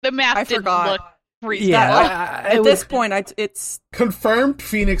the math I didn't forgot. look reasonable. Yeah, At this point, it's Confirmed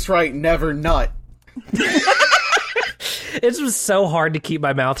Phoenix Wright never nut. It was so hard to keep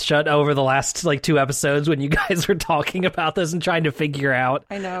my mouth shut over the last 2 episodes when you guys were talking about this and trying to figure out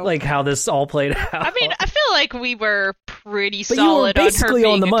I know. how this all played out. I mean, I feel like we were pretty but you were solid on her basically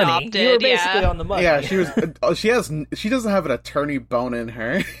being on the money. adopted. You were basically yeah. on the money. Yeah, she was. She doesn't have an attorney bone in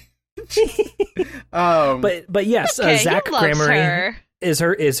her. But yes, Okay, Zach he loves Gramarye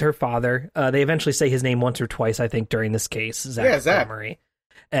her. is her father. They eventually say his name once or twice, I think, during this case. Zach Zach. Gramarye.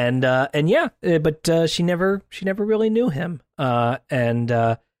 But she never really knew him.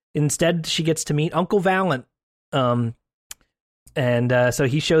 Instead she gets to meet Uncle Valent. So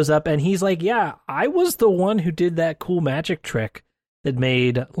he shows up and he's like, "Yeah, I was the one who did that cool magic trick that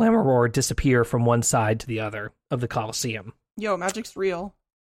made Lammermoor disappear from one side to the other of the Colosseum." yo, magic's real.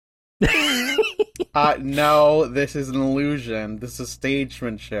 No, this is an illusion. This is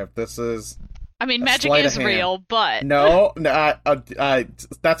stagemanship. This is I mean, A magic sleight of is hand. real, but no.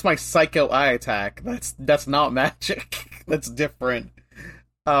 That's my psycho eye attack. That's not magic. That's different.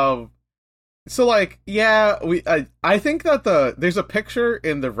 I think that there's a picture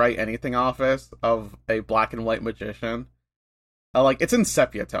in the Write Anything office of a black and white magician. It's in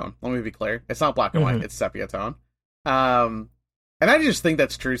sepia tone. Let me be clear. It's not black and white. It's sepia tone. And I just think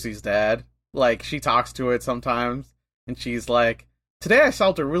that's Trucy's dad. She talks to it sometimes, and she's like, "Today I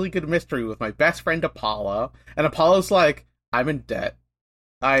solved a really good mystery with my best friend Apollo." And Apollo's like, "I'm in debt.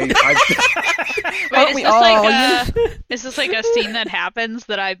 wait, Aren't is we this all? is this like a scene that happens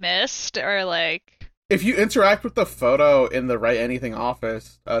that I missed, or like? If you interact with the photo in the Write Anything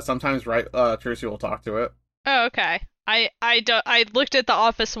office, sometimes Trucy will talk to it. Oh, okay. I looked at the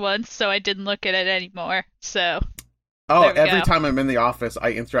office once, so I didn't look at it anymore. So Oh, There we every go. time I'm in the office,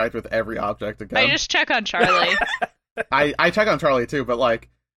 I interact with every object again. I just check on Charlie. I check on Charlie too, but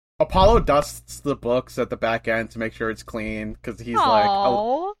Apollo dusts the books at the back end to make sure it's clean because he's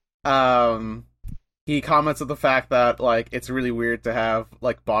Aww. he comments on the fact that it's really weird to have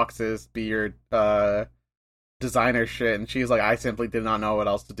boxes be your designer shit, and she's like, "I simply did not know what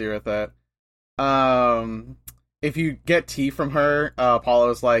else to do with it." If you get tea from her,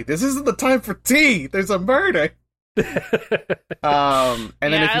 Apollo's like, "This isn't the time for tea. There's a murder." And then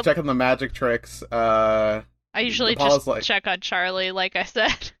if Yeah, you check on the magic tricks, I usually Apollo's just check on Charlie, like I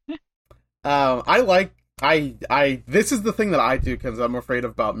said. this is the thing that I do because I'm afraid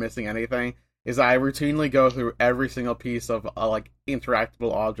about missing anything. Is I routinely go through every single piece of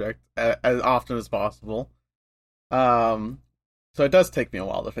interactable object as often as possible. So it does take me a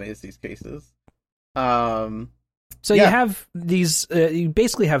while to finish these cases. So you have these. You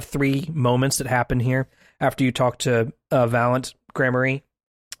basically have 3 moments that happen here after you talk to Valent Gramarye.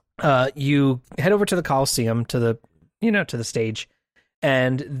 You head over to the Colosseum to the stage,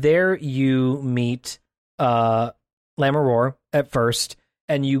 and there you meet Lammermoor at first,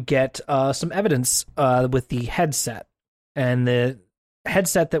 and you get some evidence with the headset, and the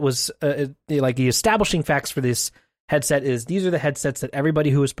headset that was the establishing facts for this headset is these are the headsets that everybody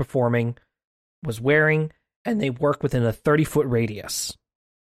who was performing was wearing, and they work within a 30-foot radius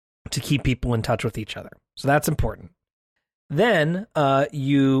to keep people in touch with each other. So that's important. Then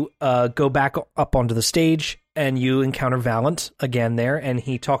you go back up onto the stage, and you encounter Valent again there, and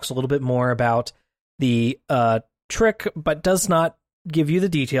he talks a little bit more about the trick, but does not give you the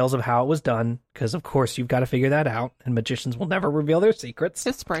details of how it was done, because of course you've got to figure that out, and magicians will never reveal their secrets.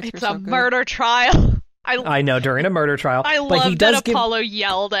 His sprites It's are so a good. murder trial. I know, during a murder trial. I but he love does that Apollo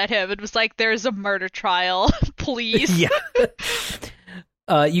yelled at him and was like, "There's a murder trial, please." Yeah.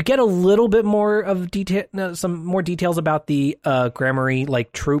 You get a little bit more of some more details about the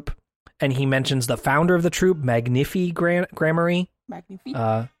Gramarye troupe, and he mentions the founder of the troupe, Magnifi Gramarye, Magnifique.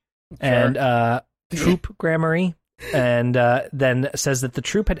 and Troupe Gramarye, and then says that the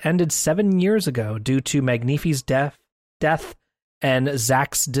troupe had ended 7 years ago due to Magnifi's death and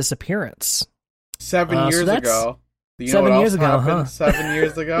Zach's disappearance. 7 so years that's ago. You know 7 what years else ago, happened huh? 7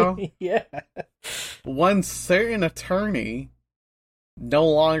 years ago? Yeah. One certain attorney no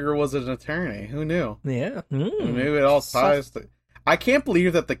longer was an attorney. Who knew? Yeah. Who knew it all ties to... I can't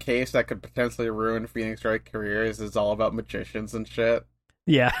believe that the case that could potentially ruin Phoenix Wright careers is all about magicians and shit.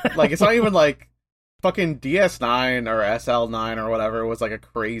 Yeah. Like, it's not even like fucking DS9 or SL9 or whatever was like a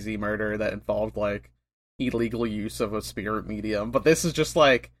crazy murder that involved like illegal use of a spirit medium. But this is just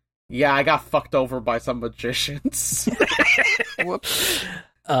like, yeah, I got fucked over by some magicians. Whoops.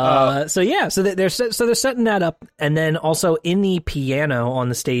 So they're setting that up, and then also in the piano on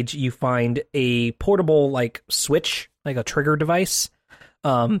the stage, you find a portable like switch, like a trigger device.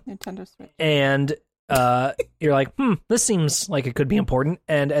 Nintendo Switch. And you're like, this seems like it could be important.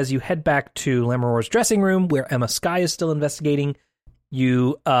 And as you head back to Lammermoor's dressing room, where Emma Skye is still investigating,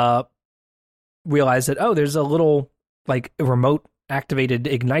 you realize that, there's a little like remote activated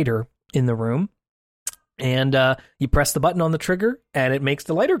igniter in the room. And you press the button on the trigger, and it makes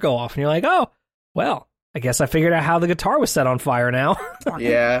the lighter go off. And you're like, oh, well, I guess I figured out how the guitar was set on fire now.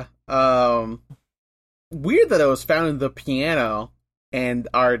 Yeah. Weird that it was found in the piano, and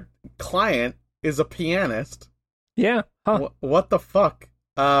our client is a pianist. Yeah. Huh. What the fuck?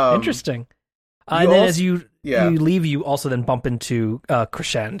 Interesting. And then as you leave, you also then bump into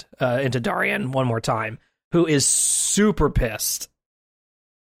Crescend, into Darian one more time, who is super pissed.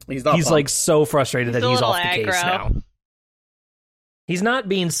 He's like so frustrated that he's off the case now. He's not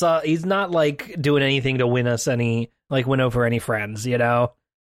being he's not like doing anything to win over any friends, you know?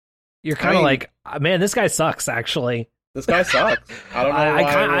 You're kind of like, man, this guy sucks, actually. This guy sucks. I don't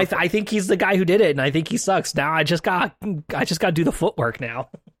know. I think he's the guy who did it, and I think he sucks. Now I just got to do the footwork now.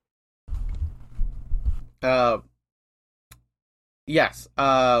 Yes.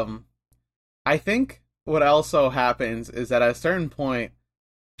 I think what also happens is that at a certain point,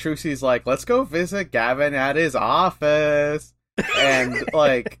 Trucy's like, let's go visit Gavin at his office. And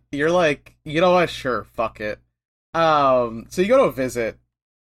like, you're like, you know what? Sure, fuck it. So you go to visit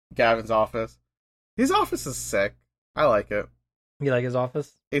Gavin's office. His office is sick. I like it. You like his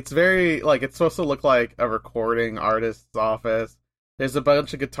office? It's very, like, it's supposed to look like a recording artist's office. There's a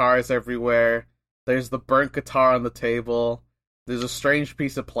bunch of guitars everywhere. There's the burnt guitar on the table. There's a strange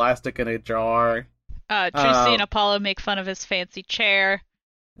piece of plastic in a jar. Trucy and Apollo make fun of his fancy chair.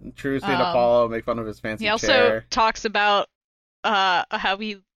 Trucy and Apollo make fun of his fancy chair. He also talks about how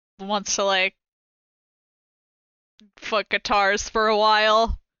he wants to, like, fuck guitars for a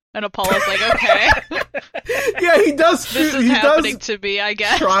while. And Apollo's like, okay. Yeah, he does. This is happening to me, I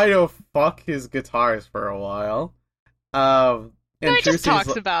guess. Try to fuck his guitars for a while. And he just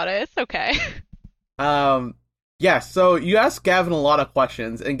talks about it. It's okay. Yeah, so you ask Gavin a lot of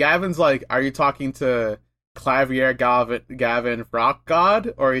questions, and Gavin's like, are you talking to Clavier Gavin Rock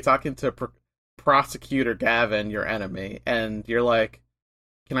God, or are you talking to Prosecutor Gavin, your enemy? And you're like,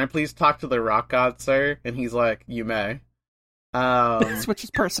 can I please talk to the Rock God, sir? And he's like, you may.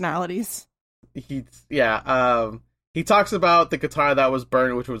 Switches personalities. He talks about the guitar that was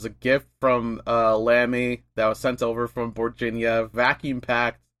burned, which was a gift from Lammy that was sent over from Virginia, vacuum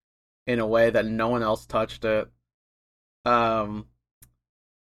packed in a way that no one else touched it. And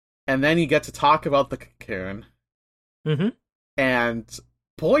then you get to talk about the cocoon. Mm-hmm. And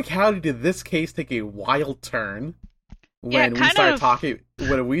boy, howdy did this case take a wild turn when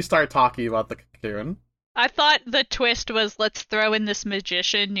we start talking about the cocoon. I thought the twist was, let's throw in this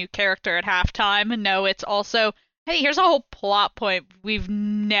magician new character at halftime, and no, it's also, hey, here's a whole plot point we've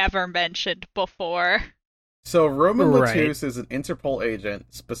never mentioned before. So Roman Latus is an Interpol agent,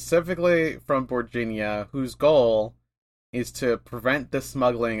 specifically from Virginia, whose goal is to prevent the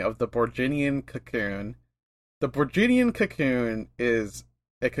smuggling of the Borginian cocoon. The Borginian cocoon is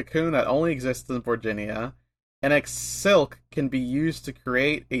a cocoon that only exists in Virginia, and its silk can be used to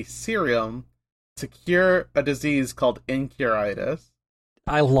create a serum to cure a disease called incuritis.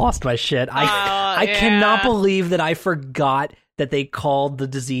 I lost my shit. I cannot believe that I forgot that they called the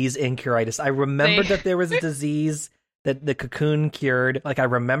disease incuritis. I remembered that there was a disease that the cocoon cured. Like, I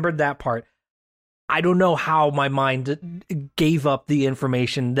remembered that part. I don't know how my mind gave up the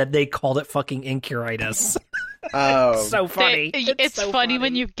information that they called it fucking incuritis. Oh, so funny. It's so funny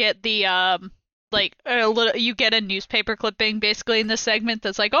when you get the you get a newspaper clipping basically in this segment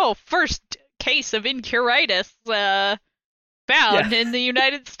that's like, oh, first case of incuritis found in the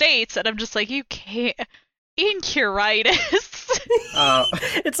United States, and I'm just like, you can't. Incuritis.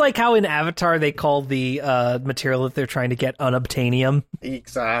 It's like how in Avatar they call the material that they're trying to get unobtainium.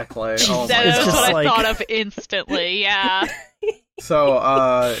 Exactly. That's what I thought of instantly. Yeah.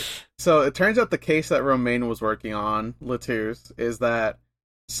 So it turns out the case that Romaine was working on, Latus, is that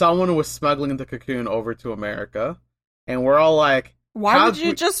someone was smuggling the cocoon over to America, and we're all like, why would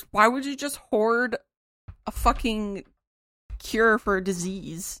you just hoard a fucking cure for a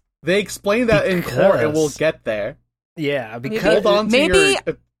disease? They explain that in court, and we'll get there. Yeah, because Hold on to maybe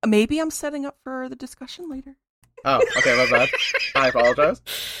your... maybe I'm setting up for the discussion later. Oh, okay, my bad. I apologize.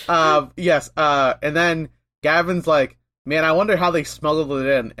 Yes, and then Gavin's like, man, I wonder how they smuggled it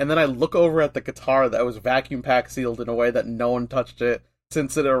in. And then I look over at the guitar that was vacuum pack sealed in a way that no one touched it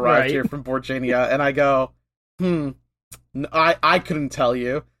since it arrived here from Virginia, and I go, I couldn't tell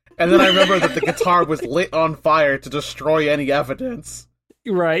you. And then I remember that the guitar was lit on fire to destroy any evidence.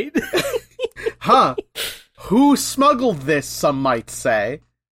 Right. Huh. Who smuggled this, some might say?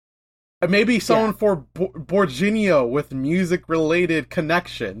 Maybe someone for Borginio with music-related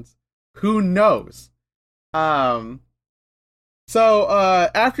connections. Who knows? So,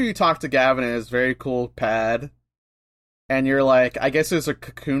 after you talk to Gavin in his very cool pad, and you're like, I guess there's a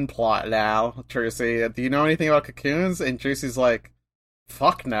cocoon plot now, Tracy. Do you know anything about cocoons? And Tracy's like,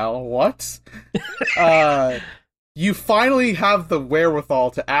 fuck no, what? You finally have the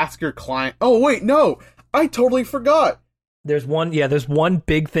wherewithal to ask your client... Oh, wait, no! I totally forgot! There's one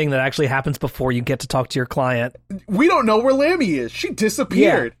big thing that actually happens before you get to talk to your client. We don't know where Lammy is. She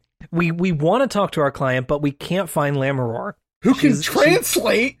disappeared. Yeah. We want to talk to our client, but we can't find Lammeror. Who can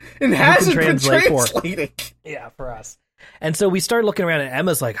translate and hasn't been translating. Yeah, for us. And so we start looking around, and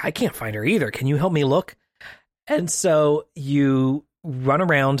Emma's like, I can't find her either. Can you help me look? And so you run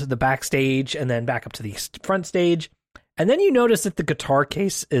around the backstage and then back up to the front stage. And then you notice that the guitar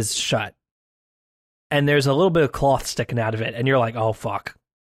case is shut. And there's a little bit of cloth sticking out of it. And you're like, oh, fuck.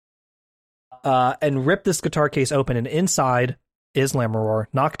 And rip this guitar case open. And inside is Lammeror,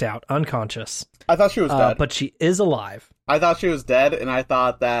 knocked out, unconscious. I thought she was dead. But she is alive. I thought she was dead, and I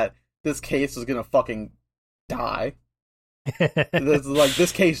thought that this case was gonna fucking die.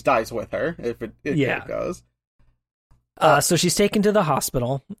 This case dies with her, if it goes. So she's taken to the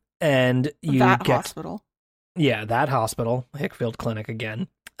hospital, and hospital. Yeah, that hospital, Hickfield Clinic again.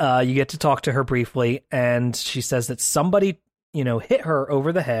 You get to talk to her briefly, and she says that somebody, hit her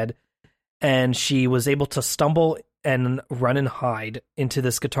over the head, and she was able to stumble and run and hide into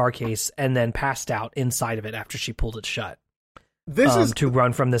this guitar case, and then passed out inside of it after she pulled it shut. This is to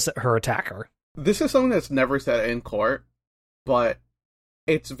run from her attacker. This is something that's never said in court, but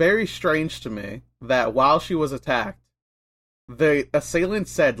it's very strange to me that while she was attacked, the assailant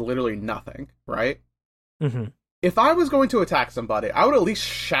said literally nothing, right? Mm-hmm. If I was going to attack somebody, I would at least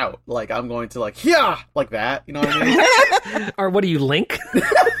shout, like, I'm going to, yeah, like that, you know what I mean? Or what do you, Link?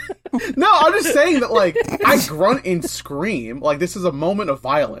 No, I'm just saying that, like, I grunt and scream, like, this is a moment of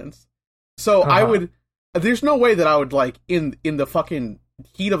violence. So there's no way that I would, like, in the fucking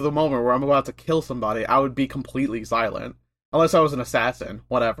heat of the moment where I'm about to kill somebody, I would be completely silent. Unless I was an assassin,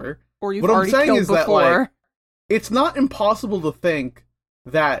 whatever. Or you've already killed before. That, like, it's not impossible to think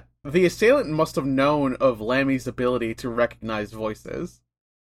that the assailant must have known of Lammy's ability to recognize voices.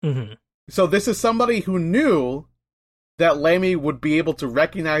 Mm-hmm. So this is somebody who knew that Lammy would be able to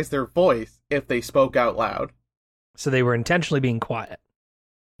recognize their voice if they spoke out loud. So they were intentionally being quiet.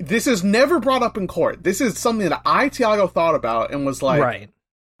 This is never brought up in court. This is something that Tiago, thought about and was like, right.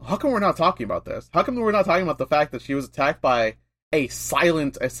 How come we're not talking about this? How come we're not talking about the fact that she was attacked by a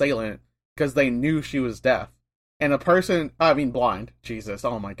silent assailant because they knew she was deaf? And blind. Jesus,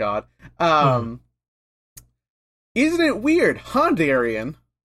 oh my god. Isn't it weird, huh, Darian?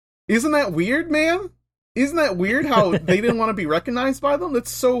 Isn't that weird, man? Isn't that weird how they didn't want to be recognized by them? That's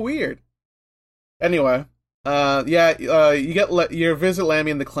so weird. Anyway, you visit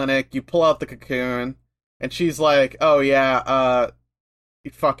Lammy in the clinic, you pull out the cocoon, and she's like, oh yeah,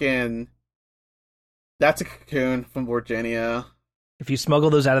 that's a cocoon from Virginia. If you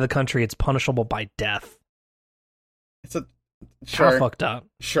smuggle those out of the country, it's punishable by death. Sure. How fucked up.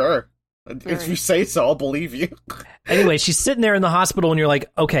 Sure. If you say so, I'll believe you. Anyway, she's sitting there in the hospital, and you're like,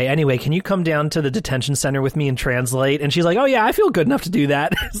 okay, anyway, can you come down to the detention center with me and translate? And she's like, oh yeah, I feel good enough to do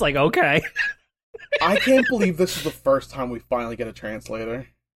that. It's like, okay. I can't believe this is the first time we finally get a translator.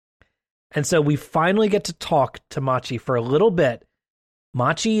 And so we finally get to talk to Machi for a little bit.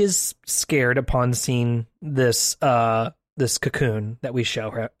 Machi is scared upon seeing this cocoon that we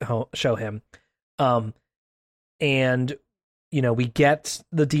show him. And, we get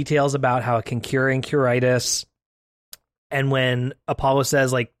the details about how it can cure incuritis. And when Apollo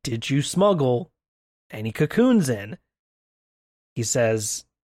says, like, did you smuggle any cocoons in? He says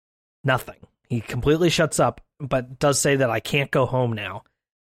nothing. He completely shuts up, but does say that I can't go home now.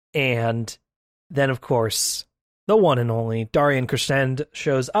 And then, of course, the one and only Darian Crescend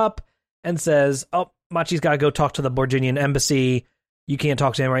shows up and says, oh, Machi's got to go talk to the Borginian embassy. You can't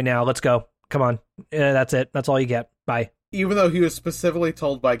talk to him right now. Let's go. Come on. That's it. That's all you get. Bye. Even though he was specifically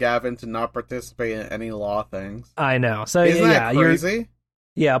told by Gavin to not participate in any law things. I know. So Isn't that crazy?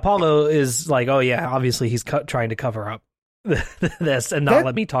 Yeah, Apollo is like, oh yeah, obviously he's trying to cover up this and not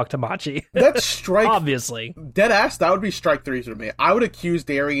let me talk to Machi. That's strike. Obviously. Dead ass, that would be strike 3 for me. I would accuse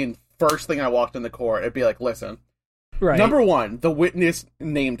Darien first thing I walked in the court. It'd be like, listen. Right. Number 1, the witness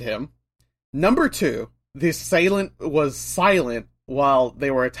named him. Number 2, the assailant was silent while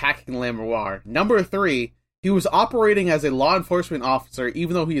they were attacking Lamar. Number 3, he was operating as a law enforcement officer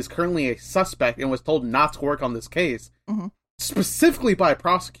even though he is currently a suspect and was told not to work on this case. Mm-hmm. Specifically by a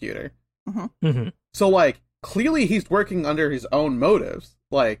prosecutor. Mm-hmm. Mm-hmm. So, like, clearly he's working under his own motives.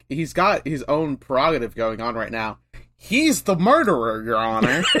 Like, he's got his own prerogative going on right now. He's the murderer, Your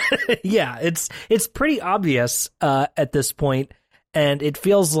Honor. Yeah, it's pretty obvious at this point, and it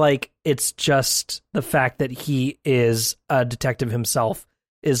feels like it's just the fact that he is a detective himself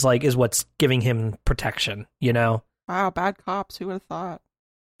is what's giving him protection, you know? Wow, bad cops. Who would have thought?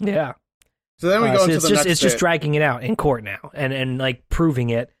 So Yeah. then we go into the next it's just bit. dragging it out in court now and like proving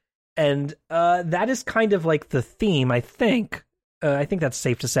it. And that is kind of like the theme, I think. I think that's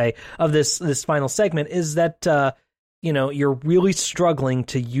safe to say of this final segment is that you're really struggling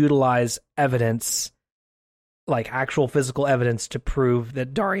to utilize evidence, like actual physical evidence, to prove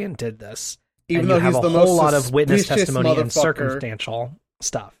that Darien did this. Even and though you have he's a the whole most lot of witness suspicious testimony and motherfucker. circumstantial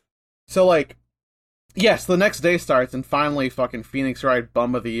stuff. So, like, yes, the next day starts, and finally fucking Phoenix Wright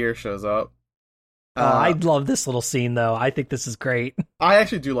Bum of the Year shows up. I love this little scene, though. I think this is great. I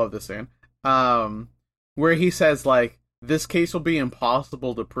actually do love this scene. Where he says, like, this case will be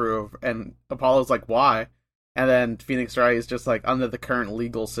impossible to prove, and Apollo's like, why? And then Phoenix Wright is just like, under the current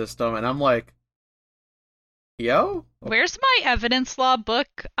legal system, and I'm like, yo? Where's my evidence law book?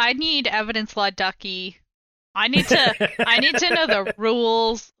 I need evidence law ducky. I need to know the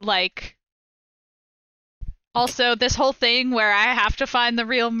rules, like. Also, this whole thing where I have to find the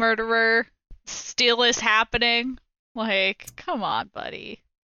real murderer still is happening. Like, come on, buddy.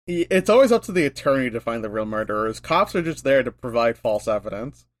 It's always up to the attorney to find the real murderers. Cops are just there to provide false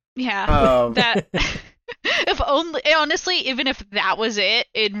evidence. Yeah, that. If only, honestly, even if that was it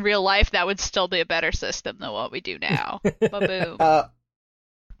in real life, that would still be a better system than what we do now. Ba-boom.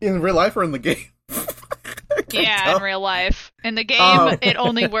 In real life or in the game? Yeah, in real life. In the game, it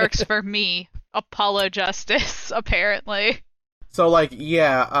only works for me, Apollo Justice, apparently. So, like,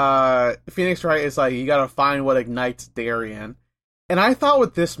 yeah, Phoenix Wright is like, you gotta find what ignites Darien. And I thought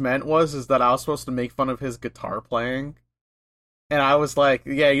what this meant is that I was supposed to make fun of his guitar playing. And I was like,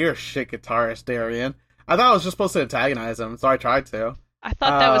 yeah, you're a shit guitarist, Darien. I thought I was just supposed to antagonize him, so I tried to. I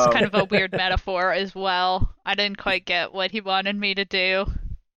thought that was kind of a weird metaphor as well. I didn't quite get what he wanted me to do.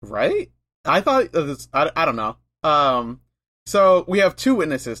 Right? I thought this, I don't know. So we have 2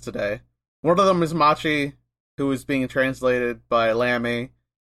 witnesses today. One of them is Machi, who is being translated by Lammy,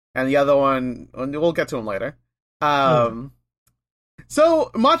 and the other one, we'll get to him later.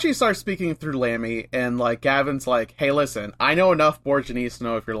 So Machi starts speaking through Lammy, and like Gavin's like, hey, listen, I know enough Borginese to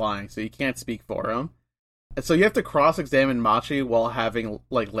know if you're lying, so you can't speak for him. And so you have to cross-examine Machi while having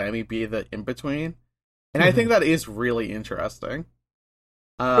like Lammy be the in-between. And I think that is really interesting.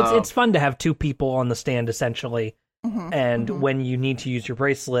 It's fun to have 2 people on the stand, essentially, and Mm-hmm. when you need to use your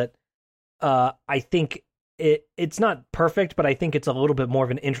bracelet, I think it's not perfect, but I think it's a little bit more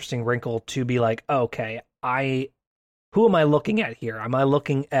of an interesting wrinkle to be like, okay, who am I looking at here? Am I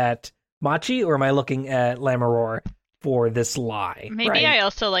looking at Machi or am I looking at Lammeror for this lie? Maybe right? I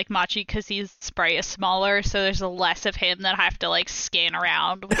also like Machi because his sprite is smaller, so there's less of him that I have to like scan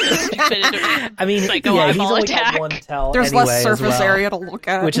around with the stupid I mean, psycho yeah, he's eyeball only attack. got one tell There's anyway, less as surface well, area to look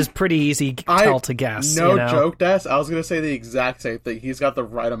at. which is pretty easy tell to guess. No you know? joke, Des. I was going to say the exact same thing. He's got the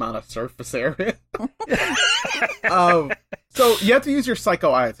right amount of surface area. So you have to use your psycho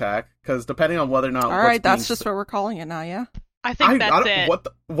eye attack, because depending on whether or not... All right, that's just what we're calling it now, yeah? I think that's it.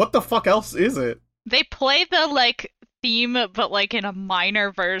 What the fuck else is it? They play the like theme, but like in a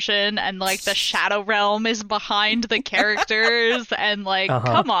minor version, and like the Shadow Realm is behind the characters, and like,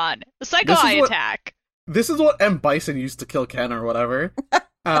 come on, Psycho Eye attack. This is what M. Bison used to kill Ken or whatever.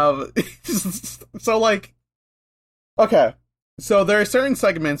 So like, okay, so there are certain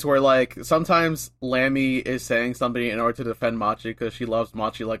segments where like sometimes Lammy is saying something in order to defend Machi because she loves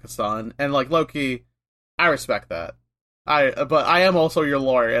Machi like a son, and like Loki, I respect that. But I am also your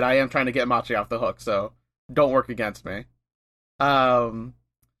lawyer, and I am trying to get Machi off the hook, so don't work against me. And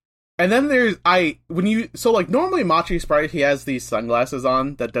then there's normally Machi Sprite, he has these sunglasses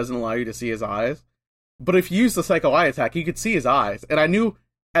on that doesn't allow you to see his eyes. But if you use the Psycho Eye attack, you could see his eyes, and I knew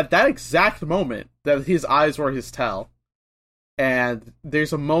at that exact moment that his eyes were his tell. And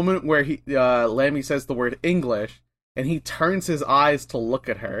there's a moment where Lammy says the word English, and he turns his eyes to look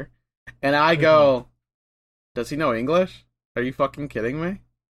at her, and I go, does he know English? Are you fucking kidding me?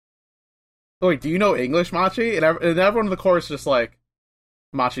 Oh, wait, do you know English, Machi? And everyone in the chorus is just like,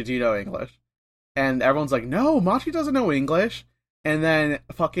 Machi, do you know English? And everyone's like, no, Machi doesn't know English. And then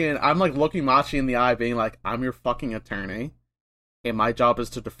fucking, I'm like looking Machi in the eye, being like, I'm your fucking attorney, and my job is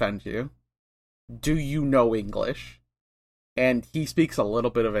to defend you. Do you know English? And he speaks a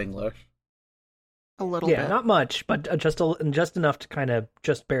little bit of English. A little bit. Yeah, not much, but just enough to kind of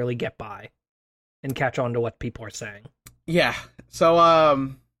just barely get by and catch on to what people are saying. Yeah.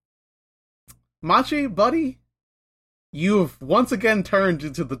 So, Machi, buddy, you've once again turned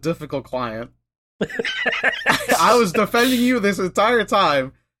into the difficult client. I was defending you this entire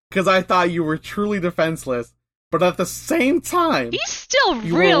time because I thought you were truly defenseless, but at the same time, he's still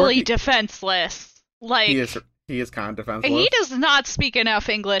really defenseless. Like, he is kind of defenseless. He does not speak enough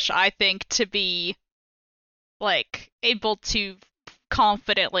English, I think, to be like able to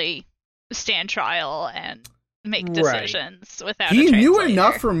confidently stand trial and make decisions without. He a knew translator.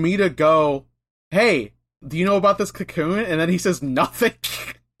 enough for me to go, "Hey, do you know about this cocoon?" And then he says nothing.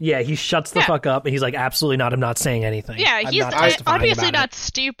 Yeah, he shuts the fuck up, and he's like, absolutely not, I'm not saying anything. Yeah, he's obviously not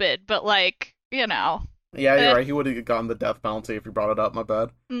stupid, but like, you know. Yeah, you're right. He would have gotten the death penalty if you brought it up, my bad.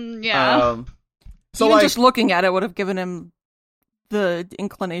 Yeah. So even like, just looking at it would have given him the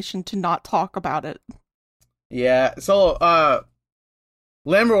inclination to not talk about it. Yeah, so,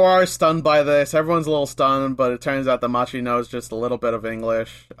 Lamroir is stunned by this. Everyone's a little stunned, but it turns out that Machi knows just a little bit of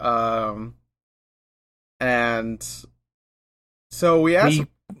English. And so we ask...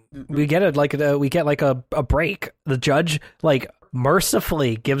 We get a break. The judge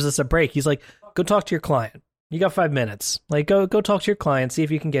mercifully gives us a break. He's like, "Go talk to your client. You got 5 minutes. Like, go talk to your client. See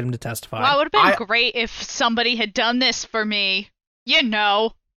if you can get him to testify." Well, it would have been great if somebody had done this for me. You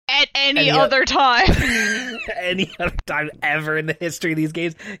know, at any other time. Any other time ever in the history of these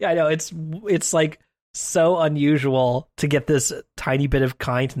games. Yeah, I know it's like so unusual to get this tiny bit of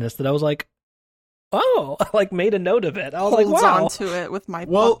kindness that I was like, oh, I like made a note of it. I was like, wow. On to it with my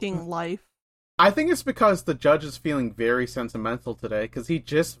fucking life. I think it's because the judge is feeling very sentimental today because he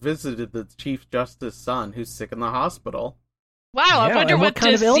just visited the Chief Justice's son who's sick in the hospital. Wow, yeah, I wonder what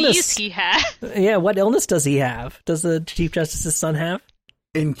kind of illness he had. Yeah, what illness does he have? Does the Chief Justice's son have?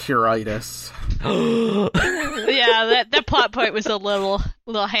 Incuritis. Yeah, that plot point was a little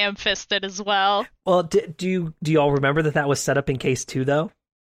ham-fisted as well. Well, do you all remember that was set up in case 2 though?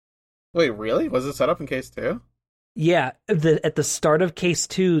 Wait, really? Was it set up in case 2? Yeah, at the start of case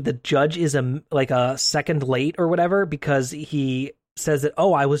 2, the judge is a second late or whatever because he says that,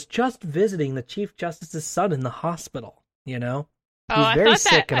 I was just visiting the Chief Justice's son in the hospisptal, you know? He's very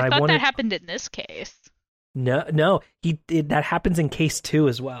sick, and I thought that happened in this case. No, that happens in case 2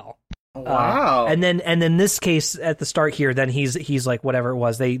 as well. Wow. And then this case at the start here, then he's like whatever it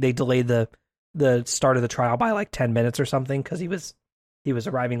was. They delayed the start of the trial by like 10 minutes or something because he was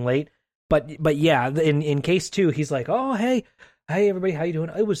arriving late. But yeah, in case 2, he's like, "Oh, hey everybody, how you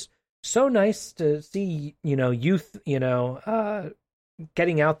doing? It was so nice to see, youth,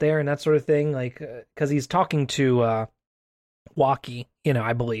 getting out there and that sort of thing." Like, because he's talking to Waki,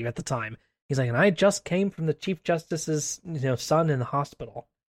 I believe at the time. He's like, "And I just came from the Chief Justice's, son in the hospital."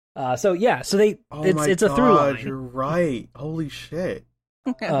 So it's a through line. You're right. Holy shit.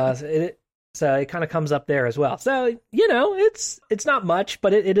 So it kind of comes up there as well. So it's not much,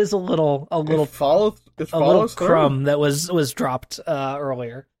 but it is a little crumb that was dropped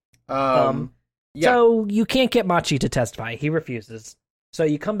earlier. Yeah. So you can't get Machi to testify. He refuses. So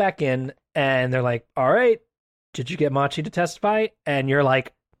you come back in, and they're like, "All right, did you get Machi to testify?" And you're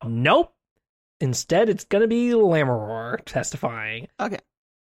like, "Nope. Instead, it's gonna be Lamroir testifying." Okay.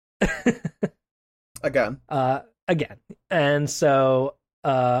 Again. And so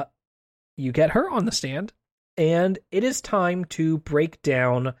you get her on the stand, and it is time to break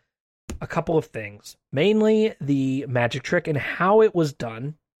down a couple of things. Mainly the magic trick and how it was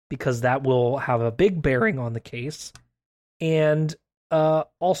done, because that will have a big bearing on the case. And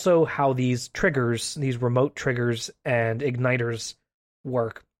also how these triggers, these remote triggers and igniters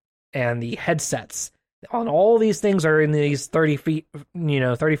work, and the headsets on all these things are in these 30 foot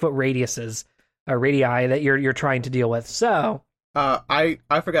radiuses, radii that you're trying to deal with. So I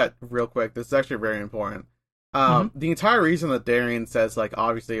forgot real quick. This is actually very important. The entire reason that Darian says, like,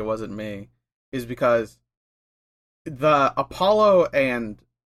 obviously it wasn't me, is because the Apollo and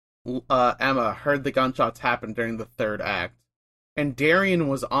Emma heard the gunshots happen during the third act, and Darian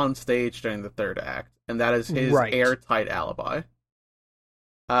was on stage during the third act, and that is his airtight alibi.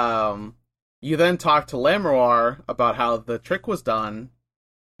 You then talk to Lamroir about how the trick was done,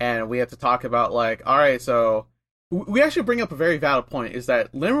 and we have to talk about, like, alright, so we actually bring up a very valid point, is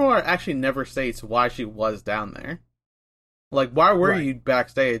that Lamroir actually never states why she was down there. Like, why were Right. you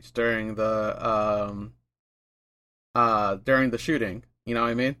backstage during the shooting? You know what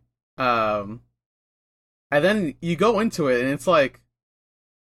I mean? And then you go into it, and it's like,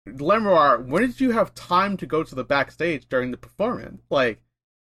 Lemuel, when did you have time to go to the backstage during the performance? Like,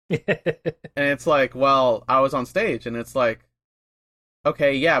 and it's like, well, I was on stage, and it's like,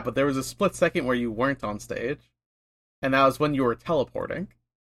 okay, yeah, but there was a split second where you weren't on stage, and that was when you were teleporting.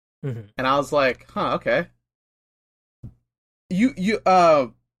 Mhm. And I was like, huh, okay.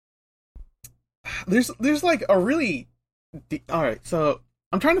 There's like a really, all right. So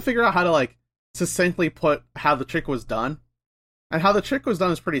I'm trying to figure out how to like succinctly put how the trick was done, and how the trick was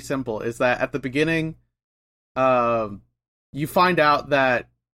done is pretty simple. Is that at the beginning, you find out that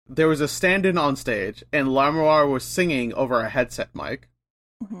there was a stand-in on stage, and Larmoire was singing over a headset mic,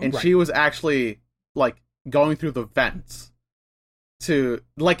 and Right. she was actually like going through the vents to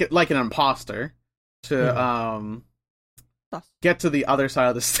like an imposter to get to the other side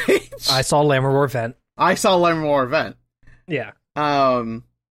of the stage. I saw Lammermoor vent. I saw Lammermoor vent. Yeah. And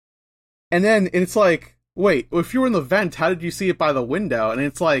then it's like, wait, if you were in the vent, how did you see it by the window? And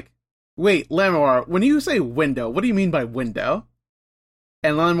it's like, wait, Lammermoor, when you say window, what do you mean by window?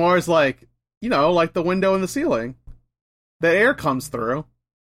 And Lammermoor's like, you know, like the window in the ceiling. The air comes through.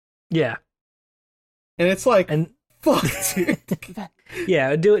 Yeah. And it's like, And fuck, dude.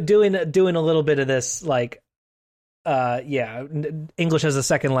 yeah, doing a little bit of this, like, English as a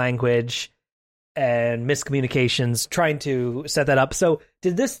second language and miscommunications, trying to set that up. So,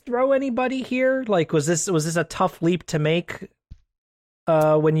 did this throw anybody here? Like, was this a tough leap to make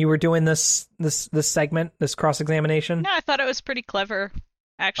when you were doing this segment, this cross examination? No, I thought it was pretty clever,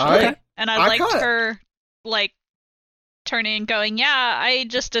 actually. Okay. And I I liked kinda- her, like, turning and going, yeah, I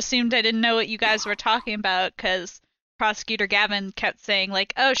just assumed I didn't know what you guys were talking about, because Prosecutor Gavin kept saying,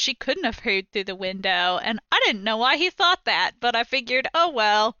 like, oh, she couldn't have heard through the window, and I didn't know why he thought that, but I figured, oh,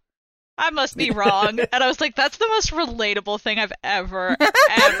 well, I must be wrong. And I was like, that's the most relatable thing I've ever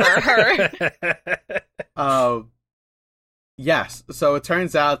heard. Yes. So it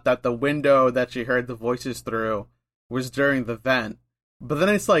turns out that the window that she heard the voices through was during the vent. But then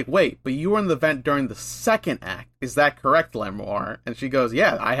it's like, wait, but you were in the vent during the second act. Is that correct, Lammoir? And she goes,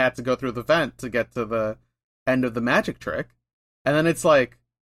 yeah, I had to go through the vent to get to the end of the magic trick. And then it's like,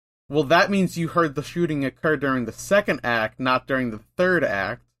 well, that means you heard the shooting occur during the second act, not during the third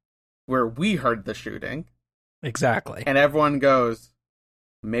act, where we heard the shooting. Exactly. And everyone goes,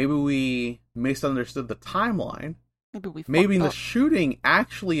 maybe we misunderstood the timeline. Maybe the shooting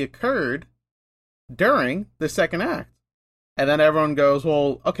actually occurred during the second act. And then everyone goes,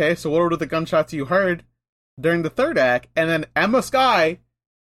 well, okay, so what were the gunshots you heard during the third act? And then Emma Skye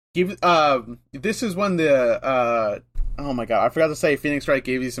gives, this is when the, oh my god, I forgot to say Phoenix Wright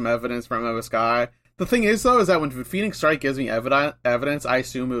gave you some evidence from Emma Skye. The thing is, though, is that when Phoenix Wright gives me evidence, I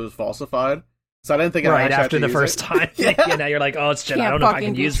assume it was falsified. So I didn't think I right actually after the use first it. time. Yeah, now you're like, oh, it's shit. I don't know if I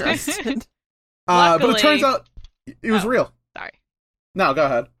can use this. But Luckily- it turns out it was real. Sorry. No, go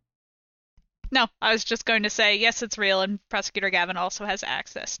ahead. No, I was just going to say, yes, it's real, and Prosecutor Gavin also has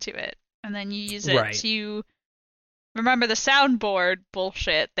access to it. And then you use it Right. to remember the soundboard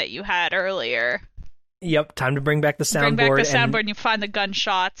bullshit that you had earlier. Yep, time to bring back the soundboard. Bring back the soundboard, and you find the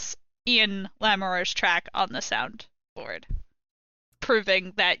gunshots in Lammoir's track on the soundboard,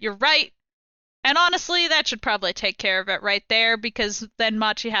 proving that you're right. And honestly, that should probably take care of it right there, because then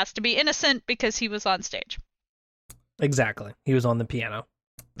Machi has to be innocent because he was on stage. Exactly. He was on the piano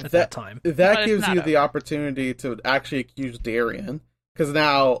at that time. But That it's gives not you over. the opportunity to actually accuse Darien, because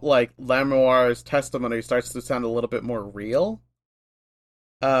now, like, Lammoir's testimony starts to sound a little bit more real.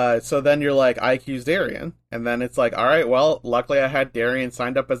 So then you're like, I accuse Darien, and then it's like, all right, well, luckily I had Darien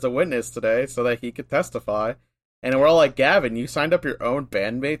signed up as a witness today so that he could testify. And we're all like, Gavin, you signed up your own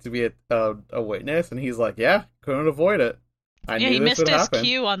bandmate to be a witness, and he's like, yeah, couldn't avoid it. I Yeah, knew he this missed would his happen.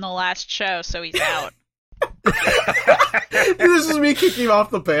 cue on the last show, so he's out. This is me kicking off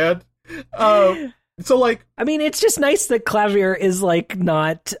the band. So like, I mean, it's just nice that Clavier is like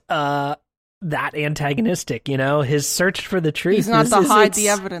not that antagonistic, you know? His search for the truth. He's not is, the hide it's- the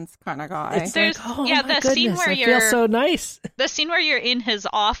evidence kind of guy. It's There's- like, oh yeah, my the scene goodness, where I you're- feel so nice. The scene where you're in his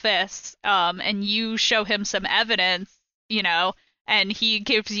office, and you show him some evidence, you know, and he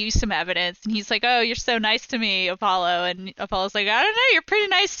gives you some evidence, and he's like, "Oh, you're so nice to me, Apollo." And Apollo's like, "I don't know, you're pretty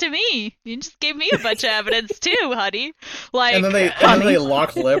nice to me. You just gave me a bunch of evidence too, honey." Like, and then they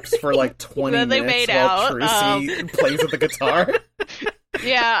lock lips for like 20 Then they minutes made while out, Trucy plays with the guitar.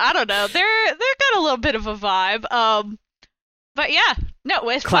 yeah, I don't know. They're got a little bit of a vibe. But yeah, no,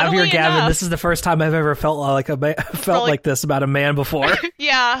 with Clavier funnily Gavin, enough, this is the first time I've ever felt like Probably- like this about a man before.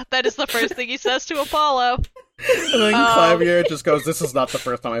 yeah, that is the first thing he says to Apollo. And then Clavier just goes, "This is not the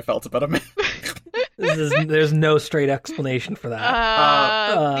first time I felt about a man." There's no straight explanation for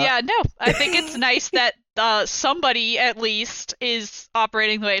that. Yeah, no. I think it's nice that somebody at least is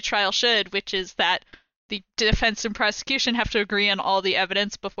operating the way a trial should, which is that the defense and prosecution have to agree on all the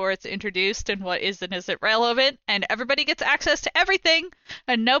evidence before it's introduced and what is and isn't relevant, and everybody gets access to everything,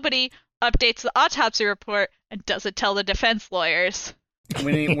 and nobody updates the autopsy report and doesn't tell the defense lawyers.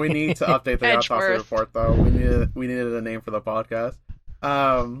 We need to update the autopsy report, though. We needed a name for the podcast.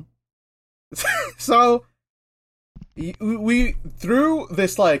 So we through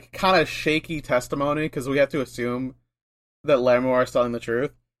this like kind of shaky testimony, because we have to assume that Lamoir is telling the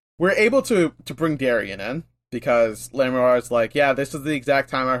truth, we're able to bring Darian in, because Lamoir is like, yeah, this is the exact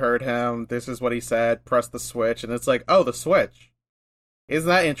time I heard him, this is what he said, press the switch, and it's like, oh, the switch, isn't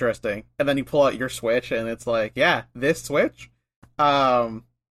that interesting? And then you pull out your switch and it's like, yeah, this switch. So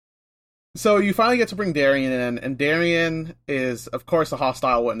you finally get to bring Darian in, and Darian is, of course, a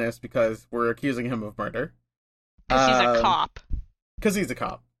hostile witness because we're accusing him of murder. Because he's a cop. Because he's a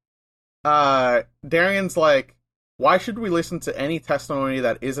cop. Darian's like, why should we listen to any testimony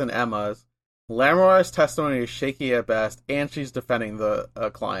that isn't Emma's? Lamoir's testimony is shaky at best, and she's defending the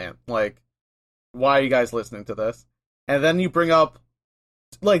client. Like, why are you guys listening to this? And then you bring up,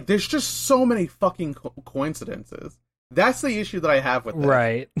 like, there's just so many fucking coincidences. That's the issue that I have with this.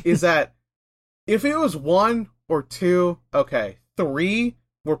 Right. Is that if it was 1 or 2, okay. 3,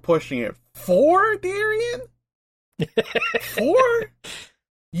 we're pushing it. 4, Darian? 4?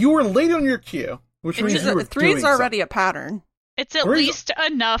 You were late on your cue, which means you were 3's doing already something. a pattern. It's at least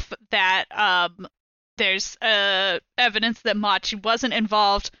enough that there's evidence that Machi wasn't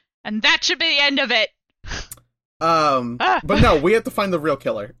involved, and that should be the end of it. But no, we have to find the real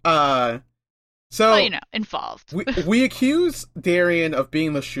killer. So, well, involved. we accuse Darian of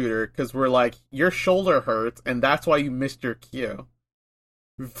being the shooter because we're like, your shoulder hurts, and that's why you missed your cue.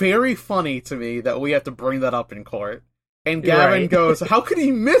 Very funny to me that we have to bring that up in court. And Gavin goes, how could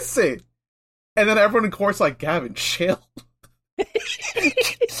he miss it? And then everyone in court's like, Gavin, chill.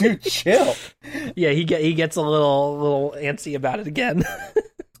 Dude, chill. Yeah, he gets a little antsy about it again.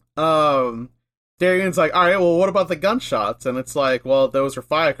 Darian's like, all right, well, what about the gunshots? And it's like, well, those are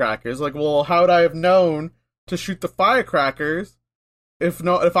firecrackers. Like, well, how would I have known to shoot the firecrackers if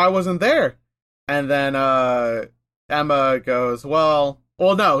I wasn't there? And then Emma goes, no,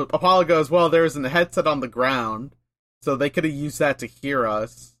 Apollo goes, well, there's a headset on the ground, so they could have used that to hear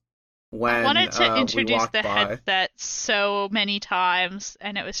us when I wanted to introduce the by. headset so many times,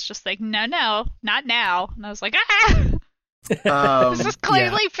 and it was just like, no, not now. And I was like, ah! This is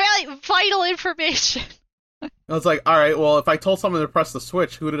clearly vital information. I was like, all right, well, if I told someone to press the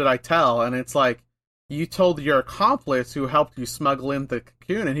switch, who did I tell? And it's like, you told your accomplice who helped you smuggle in the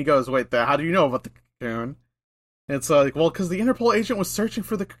cocoon. And he goes, wait, how do you know about the cocoon? And it's like, well, because the Interpol agent was searching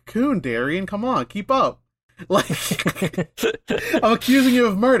for the cocoon, Darian. Come on, keep up. Like, I'm accusing you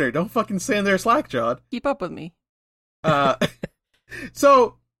of murder. Don't fucking stand there slack-jawed. Keep up with me.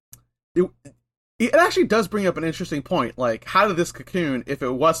 So, it actually does bring up an interesting point. Like, how did this cocoon, if it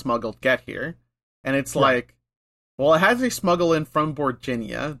was smuggled, get here? And it's like, well, it has to smuggle in from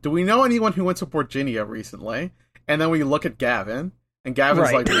Borginia. Do we know anyone who went to Borginia recently? And then we look at Gavin, and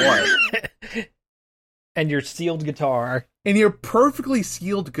Gavin's like, what? And your sealed guitar. And your perfectly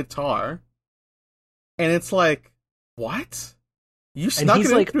sealed guitar. And it's like, what? You snuck and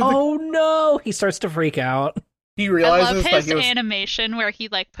he's it like, in oh no! He starts to freak out. He realizes I love that his he was... animation where he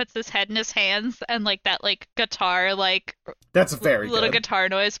like puts his head in his hands and like that like guitar like that's very little good. Guitar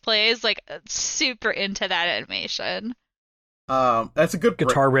noise plays. Like super into that animation. That's a good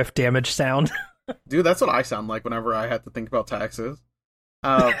guitar riff damage sound. Dude, that's what I sound like whenever I have to think about taxes.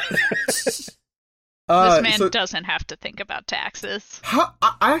 This man doesn't have to think about taxes.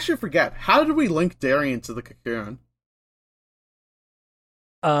 I actually forget. How did we link Darian to the cocoon?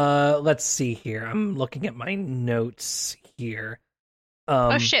 Let's see here. I'm looking at my notes here.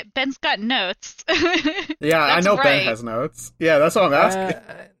 Oh shit, Ben's got notes. Yeah, I know right. Ben has notes. Yeah, that's what I'm asking.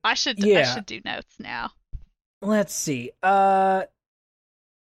 I should do notes now. Let's see. I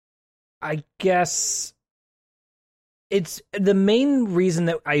guess it's the main reason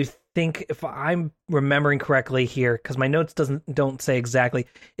that I think, if I'm remembering correctly here, because my notes don't say exactly,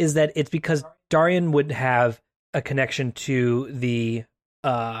 is that it's because Darian would have a connection to the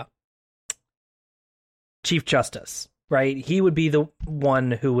Chief Justice, right? He would be the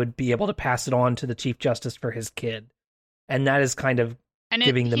one who would be able to pass it on to the Chief Justice for his kid. And that is kind of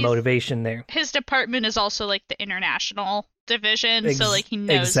giving the motivation there. His department is also like the international division, so like he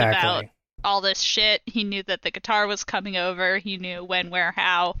knows about all this shit. He knew that the guitar was coming over. He knew when, where,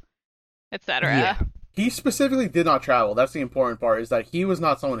 how, etc. he specifically did not travel. That's the important part, is that he was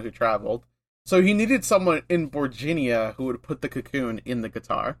not someone who traveled. So he needed someone in Virginia who would put the cocoon in the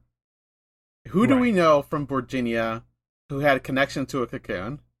guitar. Who do we know from Virginia who had a connection to a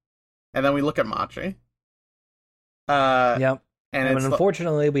cocoon? And then we look at Machi. Yep. And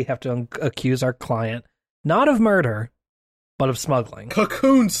unfortunately, we have to accuse our client not of murder, but of smuggling.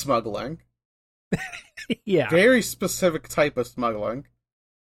 Cocoon smuggling. Yeah. Very specific type of smuggling.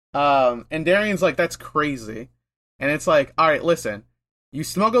 And Darian's like, that's crazy. And it's like, alright, listen. You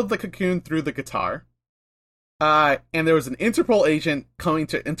smuggled the cocoon through the guitar. And there was an Interpol agent coming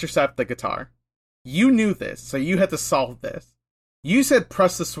to intercept the guitar. You knew this, so you had to solve this. You said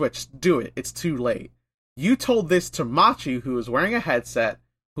press the switch, do it, it's too late. You told this to Machi, who was wearing a headset,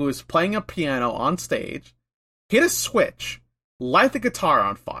 who was playing a piano on stage, hit a switch, light the guitar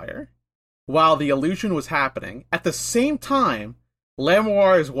on fire, while the illusion was happening. At the same time,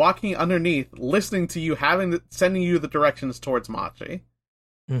 Lamoire is walking underneath, listening to you, sending you the directions towards Machi.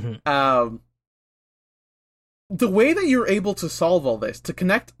 Mm-hmm. The way that you're able to solve all this, to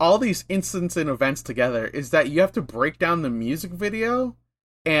connect all these incidents and events together, is that you have to break down the music video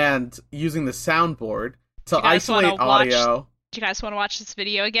and using the soundboard to isolate audio. Do you guys want to watch this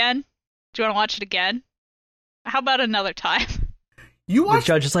video again? Do you want to watch it again? How about another time? The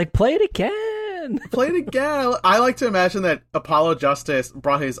judge is like, play it again! Play it again! I like to imagine that Apollo Justice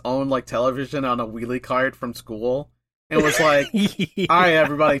brought his own television on a wheelie cart from school and was like, alright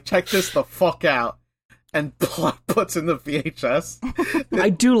everybody, check this the fuck out. And puts in the VHS. I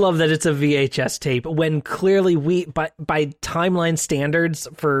do love that it's a VHS tape when clearly by timeline standards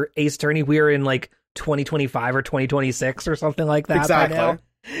for Ace Attorney, we are in 2025 or 2026 or something like that. Exactly. By now.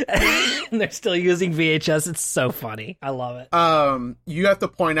 And they're still using VHS. It's so funny. I love it. You have to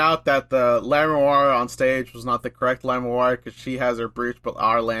point out that the Lamoire on stage was not the correct Lamoire because she has her brooch, but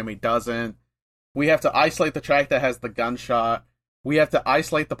our Lammy doesn't. We have to isolate the track that has the gunshot. We have to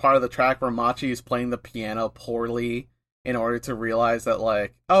isolate the part of the track where Machi is playing the piano poorly in order to realize that,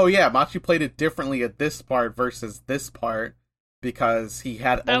 oh yeah, Machi played it differently at this part versus this part because he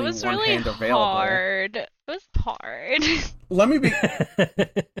had only one hand available. Hard. It was hard. Let me be...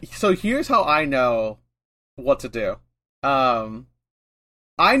 So here's how I know what to do.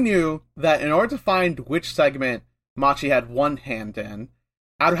 I knew that in order to find which segment Machi had one hand in,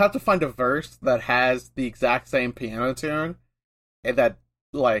 I'd have to find a verse that has the exact same piano tune. And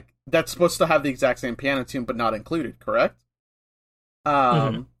that's supposed to have the exact same piano tune, but not included, correct?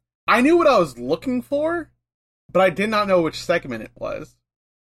 I knew what I was looking for, but I did not know which segment it was.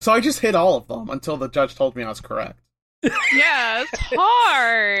 So I just hit all of them until the judge told me I was correct. Yeah, it's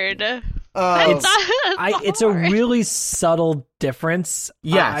hard. It's a really subtle difference,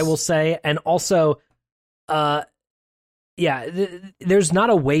 yes. I will say. And also, there's not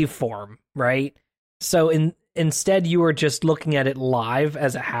a waveform, right? So instead, you are just looking at it live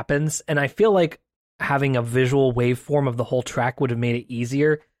as it happens, and I feel like having a visual waveform of the whole track would have made it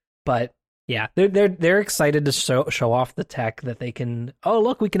easier. But yeah, they're excited to show off the tech that they can. Oh,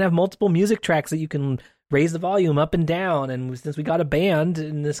 look, we can have multiple music tracks that you can raise the volume up and down, and since we got a band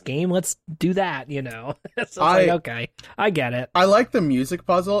in this game, let's do that. So it's okay, I get it. I like the music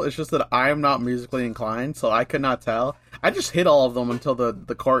puzzle. It's just that I am not musically inclined, so I could not tell. I just hit all of them until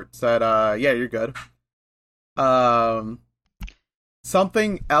the court said, "Yeah, you're good."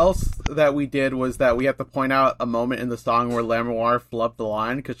 Something else that we did was that we have to point out a moment in the song where Lamoire flubbed the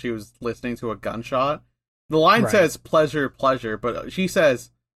line because she was listening to a gunshot. The line says pleasure, pleasure, but she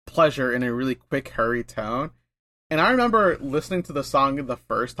says pleasure in a really quick, hurried tone. And I remember listening to the song the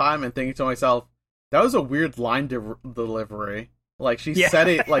first time and thinking to myself, that was a weird line delivery. She said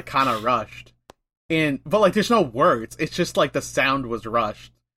it kind of rushed. But there's no words. It's just the sound was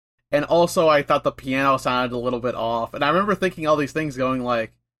rushed. And also, I thought the piano sounded a little bit off. And I remember thinking all these things going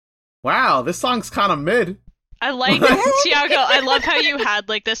wow, this song's kind of mid. I like, Tiago, I love how you had,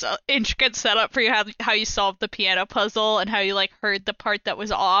 this intricate setup for how you solved the piano puzzle and how you, heard the part that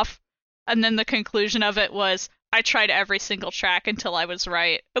was off. And then the conclusion of it was, I tried every single track until I was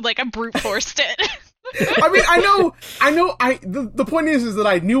right. I brute forced it. I mean, I know, the point is that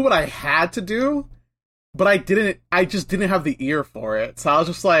I knew what I had to do, but I just didn't have the ear for it. So I was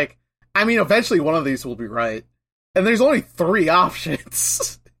just eventually one of these will be right. And there's only 3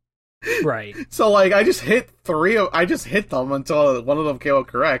 options. Right. So, I just hit them until one of them came out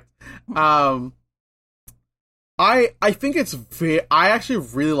correct. I think I actually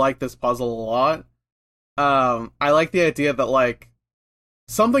really like this puzzle a lot. I like the idea that,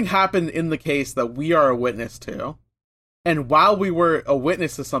 something happened in the case that we are a witness to. And while we were a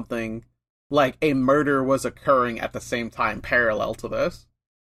witness to something, a murder was occurring at the same time, parallel to this.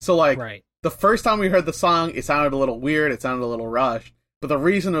 So, the first time we heard the song, it sounded a little weird, it sounded a little rushed. But the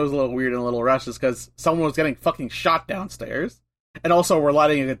reason it was a little weird and a little rushed is because someone was getting fucking shot downstairs. And also we're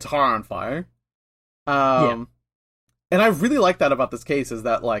lighting a guitar on fire. And I really like that about this case, is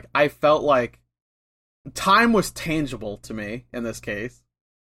that, like, I felt like time was tangible to me in this case.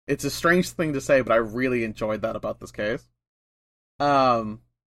 It's a strange thing to say, but I really enjoyed that about this case. But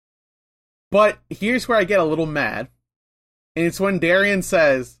here's where I get a little mad. And it's when Darian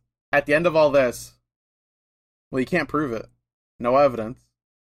says, at the end of all this, well, you can't prove it. No evidence.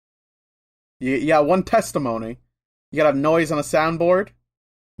 You got one testimony. You got a noise on a soundboard.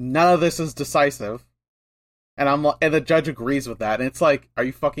 None of this is decisive. And the judge agrees with that. And it's like, are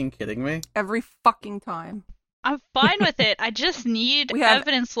you fucking kidding me? Every fucking time. I'm fine with it. I just need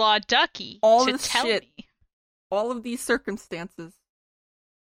evidence law Ducky to tell me. All of these circumstances.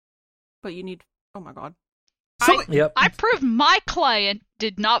 But you need... Oh my god. I proved my client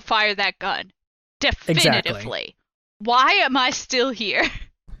did not fire that gun. Definitively. Exactly. Why am I still here?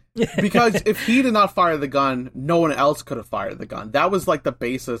 Because if he did not fire the gun, no one else could have fired the gun. That was like the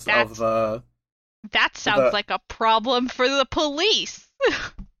basis of the... That sounds like a problem for the police.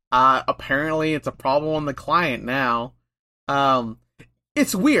 Apparently it's a problem on the client now.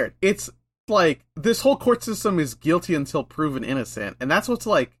 It's weird. It's like, this whole court system is guilty until proven innocent. And that's what's,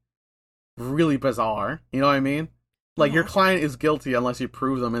 like, really bizarre. You know what I mean? Like, your client is guilty unless you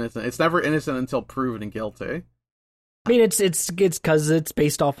prove them innocent. It's never innocent until proven guilty. I mean, it's because it's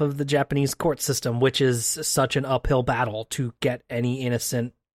based off of the Japanese court system, which is such an uphill battle to get any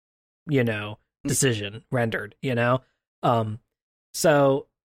innocent, decision rendered. So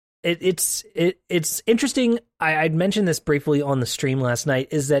it's interesting. I'd mentioned this briefly on the stream last night.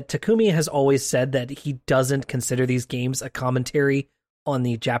 Is that Takumi has always said that he doesn't consider these games a commentary on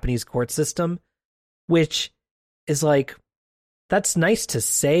the Japanese court system, which is like, that's nice to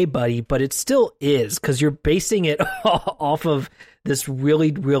say, buddy, but it still is, because you're basing it off of this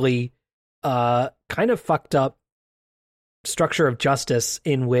really, really kind of fucked up structure of justice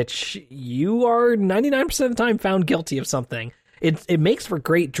in which you are 99% of the time found guilty of something. It makes for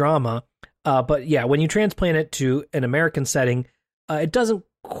great drama, but yeah, when you transplant it to an American setting, it doesn't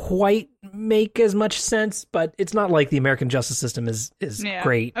quite make as much sense, but it's not like the American justice system is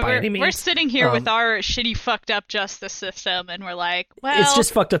great by any means. We're sitting here with our shitty fucked up justice system, and we're like, well, it's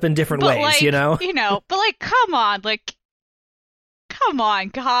just fucked up in different ways, but like, come on,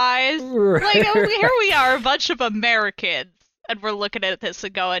 guys. Right. Like, here we are, a bunch of Americans, and we're looking at this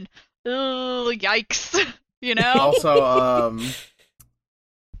and going, oh, yikes. Also,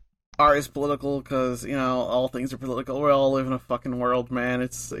 art is political because, all things are political. We all live in a fucking world, man.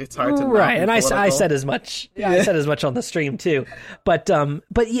 It's hard to right. And political. I said as much. Yeah. I said as much on the stream too. But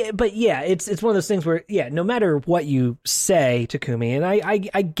yeah, it's one of those things where, no matter what you say, Takumi, and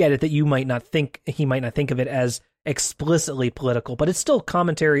I get it that he might not think of it as explicitly political, but it's still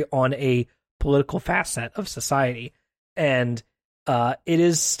commentary on a political facet of society, and it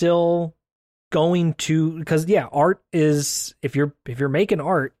is still going to, because art is, if you're making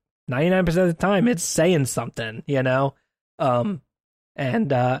art, 99% of the time it's saying something,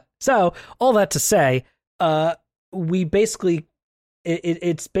 so all that to say, we basically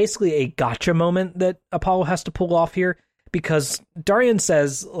it's basically a gotcha moment that Apollo has to pull off here, because Darian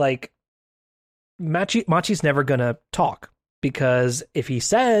says, like, Machi's never gonna talk, because if he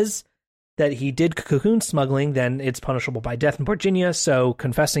says that he did cocoon smuggling, then it's punishable by death in Virginia, so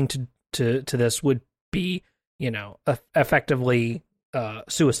confessing to this would be, effectively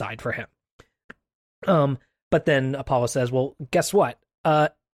suicide for him. But then Apollo says, well, guess what?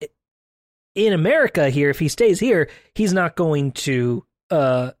 In America here, if he stays here, he's not going to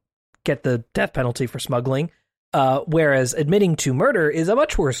get the death penalty for smuggling. Whereas admitting to murder is a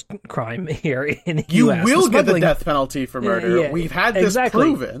much worse crime here in the U.S. You will get the death penalty for murder. We've had this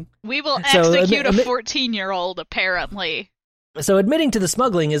proven. We will execute a 14-year-old, apparently. So admitting to the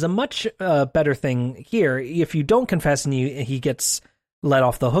smuggling is a much better thing here. If you don't confess and he gets let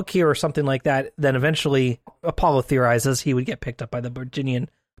off the hook here or something like that, then eventually Apollo theorizes he would get picked up by the Virginian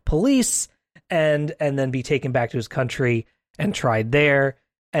police and then be taken back to his country and tried there,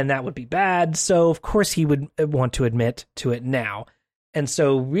 and that would be bad. So of course he would want to admit to it now. And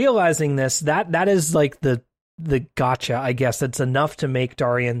so realizing this, that is like the gotcha, I guess, that's enough to make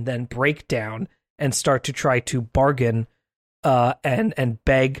Darian then break down and start to try to bargain and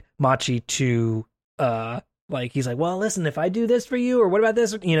beg Machi to he's like, well, listen, if I do this for you, or what about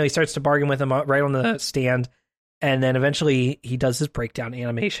this? He starts to bargain with him right on the stand, and then eventually he does his breakdown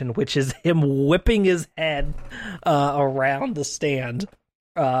animation, which is him whipping his head around the stand.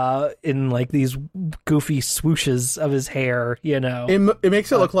 in like these goofy swooshes of his hair, you know. It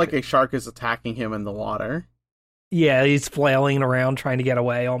makes it look like a shark is attacking him in the water. Yeah, he's flailing around trying to get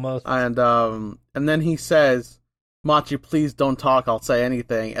away almost. And then he says, Machi, please don't talk, I'll say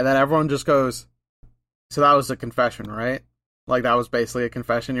anything. And then everyone just goes, so that was a confession, right? Like, that was basically a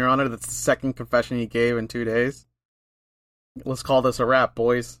confession, Your Honor? That's the second confession he gave in 2 days? Let's call this a wrap,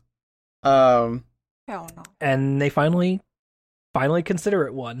 boys. Hell no. And they finally consider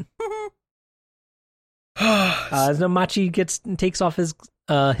it one. So Machi takes off his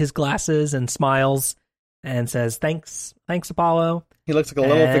glasses and smiles and says, Thanks, Apollo. He looks like a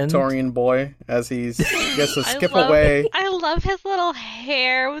little Victorian boy as he gets to skip away. I love his little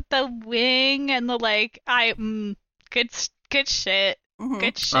hair with the wing and the good shit. Mhm.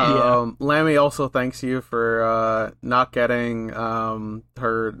 Good shit. Lammy also thanks you for not getting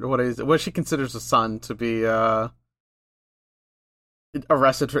her what she considers a son to be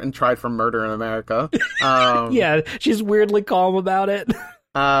arrested and tried for murder in America. Yeah, she's weirdly calm about it.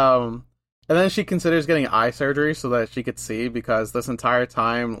 And then she considers getting eye surgery so that she could see, because this entire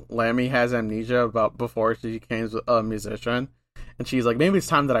time Lammy has amnesia about before she became a musician. And she's like, maybe it's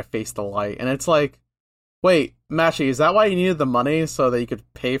time that I face the light. And it's like, wait, Machi, is that why you needed the money so that you could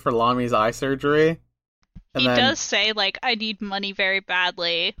pay for Lammy's eye surgery? And he does say, like, I need money very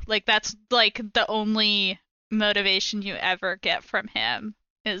badly. Like, that's, like, the only motivation you ever get from him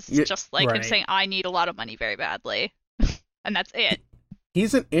is just, like, him saying, I need a lot of money very badly. And that's it.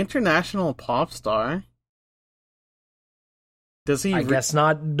 He's an international pop star. Does he? I guess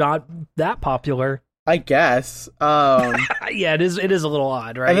not that popular. I guess. Yeah, it is a little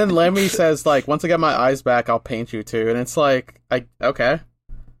odd, right? And then Lemmy says, like, once I get my eyes back, I'll paint you too. And it's like, okay.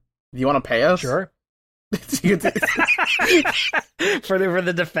 Do you want to pay us? Sure. For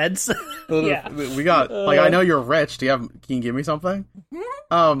the defense. Yeah. We got, like, I know you're rich. Can you give me something?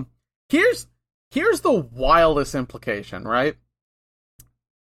 Here's the wildest implication, right?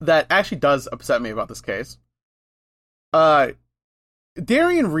 That actually does upset me about this case.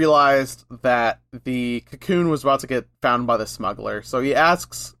 Darian realized that the cocoon was about to get found by the smuggler, so he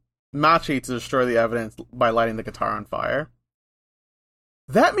asks Machi to destroy the evidence by lighting the guitar on fire.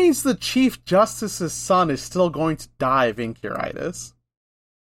 That means the Chief Justice's son is still going to die of incuritis.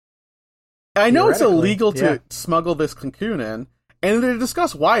 I know it's illegal to smuggle this cocoon in, and they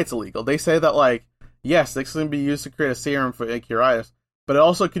discuss why it's illegal. They say that, like, yes, this can be used to create a serum for incuritis, but it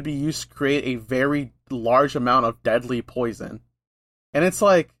also could be used to create a very large amount of deadly poison. And it's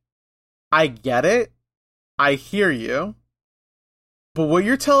like, I get it, I hear you, but what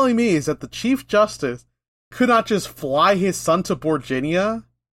you're telling me is that the Chief Justice could not just fly his son to Borginia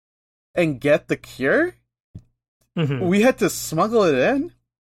and get the cure? Mm-hmm. We had to smuggle it in?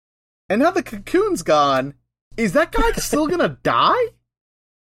 And now the cocoon's gone. Is that guy still gonna die?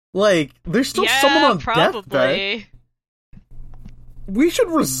 Like, there's still someone on deathbed. We should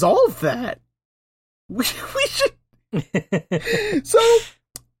resolve that. We should. So,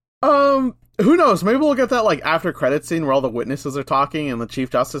 who knows? Maybe we'll get that, like, after credit scene where all the witnesses are talking and the Chief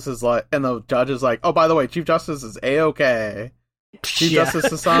Justice is like, and the judge is like, oh, by the way, Chief Justice is A-okay. Chief Justice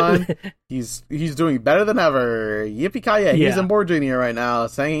Hassan, he's doing better than ever. Yippee-ki-yay. He's in Borginia right now,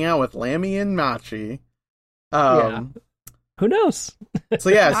 hanging out with Lammy and Machi. Who knows? So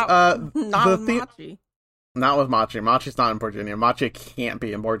yes, not with Machi. Not with Machi. Machi's not in Borginia. Machi can't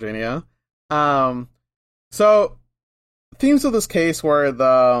be in Borginia. So themes of this case were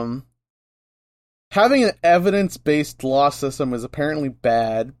the having an evidence-based law system is apparently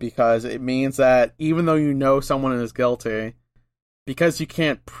bad because it means that even though you know someone is guilty, because you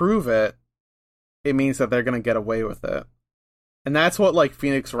can't prove it, it means that they're going to get away with it. And that's what, like,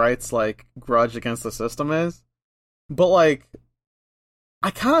 Phoenix Wright's, like, grudge against the system is. But, like,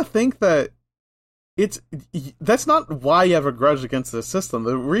 I kind of think that that's not why you have a grudge against the system.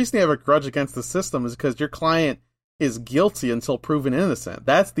 The reason you have a grudge against the system is because your client is guilty until proven innocent.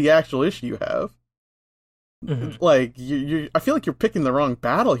 That's the actual issue you have. Mm-hmm. Like, I feel like you're picking the wrong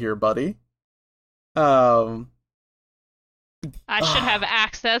battle here, buddy. I should have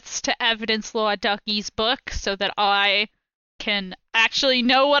access to Evidence Law Ducky's book so that I can actually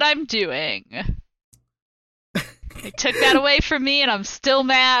know what I'm doing. They took that away from me, and I'm still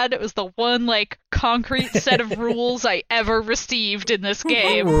mad. It was the one, like, concrete set of rules I ever received in this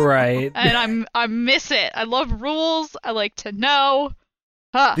game. Right. And I miss it. I love rules. I like to know.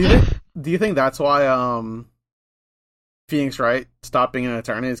 Huh. Do you think that's why Phoenix Wright stopped being an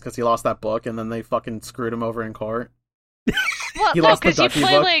attorney is because he lost that book and then they fucking screwed him over in court? Well, no, because you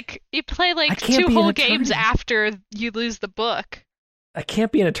play like 2 whole games after you lose the book. I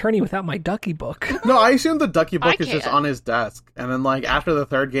can't be an attorney without my ducky book. No, I assume the ducky book I is just can't. on his desk. And then, like, after the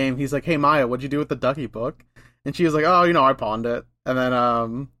third game, he's like, hey, Maya, what'd you do with the ducky book? And she was like, oh, I pawned it. And then,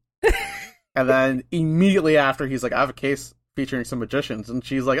 and then immediately after, he's like, I have a case featuring some magicians. And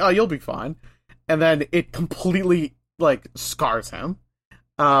she's like, oh, you'll be fine. And then it completely, like, scars him.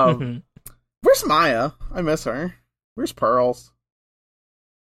 Where's Maya? I miss her. Where's Pearls?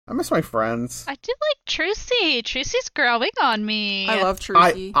 I miss my friends. I do like Trucy. Trucy's growing on me. I love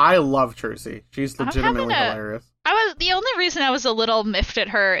Trucy. I love Trucy. She's I'm legitimately having a- hilarious. The only reason I was a little miffed at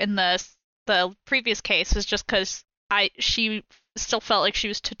her in the previous case was just because she still felt like she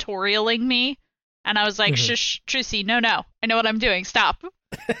was tutorialing me, and I was like, shush, Trucy, no, I know what I'm doing, stop.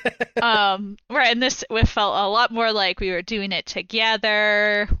 Where in this, it felt a lot more like we were doing it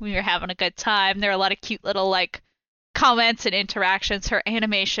together, we were having a good time. There were a lot of cute little, like, comments and interactions. Her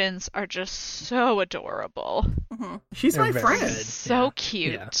animations are just so adorable. She's They're my very friend. good. So Yeah.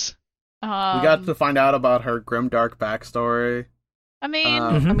 cute. We got to find out about her grimdark backstory. I mean,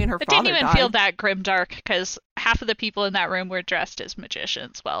 I mean, her it father didn't even died. feel that grimdark because half of the people in that room were dressed as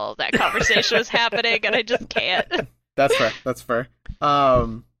magicians while that conversation was happening, and I just can't. That's fair. That's fair.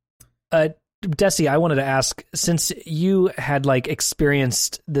 Desi, I wanted to ask, since you had like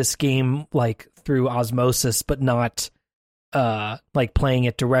experienced this game like through osmosis, but not like playing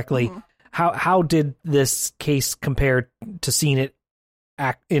it directly, how did this case compare to seeing it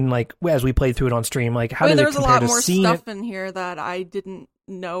act in like as we played through it on stream? Like, how I mean, did there it was a compare lot to more seeing stuff it? in here that I didn't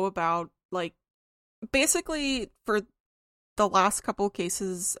know about. Like, basically, for the last couple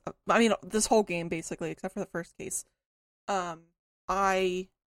cases, I mean, this whole game, basically, except for the first case, I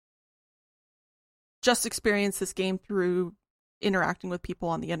just experienced this game through interacting with people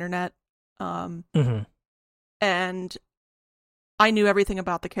on the internet. And I knew everything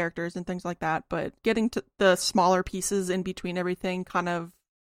about the characters and things like that, but getting to the smaller pieces in between everything kind of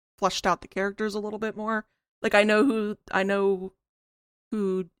fleshed out the characters a little bit more. Like, I know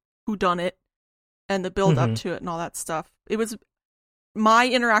who done it and the build up to it and all that stuff. It was my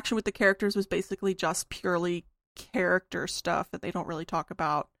interaction with the characters was basically just purely character stuff that they don't really talk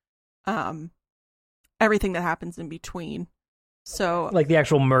about. Everything that happens in between. So Like the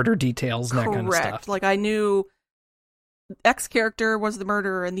actual murder details and that kind of stuff. Like, I knew X character was the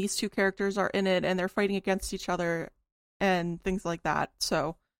murderer and these two characters are in it and they're fighting against each other and things like that.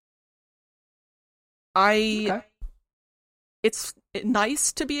 So it's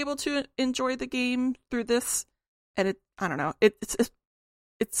nice to be able to enjoy the game through this, and I don't know, it's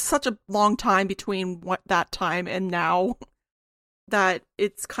such a long time between that time and now that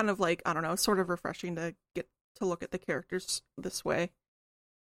it's kind of like, I don't know, sort of refreshing to get to look at the characters this way.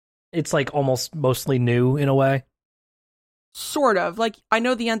 It's like almost mostly new in a way. Sort of. Like, I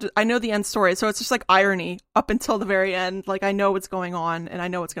know the end story, so it's just like irony up until the very end. Like, I know what's going on and I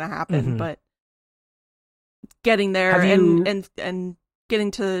know what's going to happen, but getting there and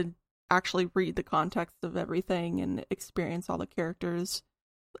getting to actually read the context of everything and experience all the characters,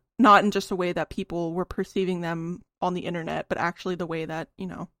 not in just a way that people were perceiving them on the internet, but actually the way that,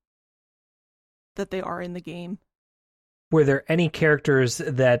 that they are in the game. Were there any characters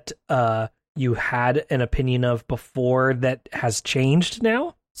that you had an opinion of before that has changed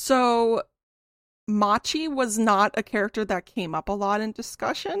now? So, Machi was not a character that came up a lot in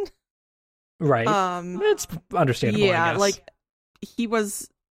discussion. Right. It's understandable, Yeah, I guess. like, he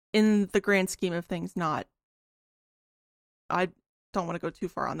was, in the grand scheme of things, not... I don't want to go too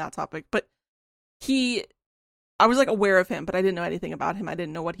far on that topic, but I was, like, aware of him, but I didn't know anything about him. I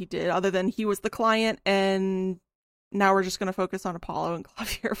didn't know what he did, other than he was the client, and now we're just going to focus on Apollo and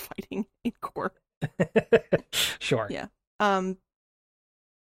Clavier fighting in court. Sure. Yeah. And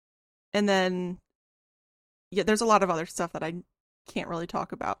then, yeah, there's a lot of other stuff that I can't really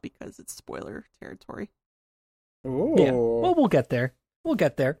talk about because it's spoiler territory. Ooh. Yeah. Well, we'll get there.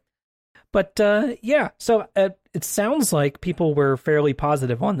 But, yeah, so it sounds like people were fairly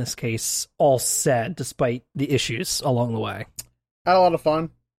positive on this case, all said, despite the issues along the way. I had a lot of fun.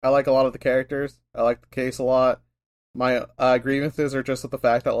 I like a lot of the characters. I like the case a lot. My grievances are just with the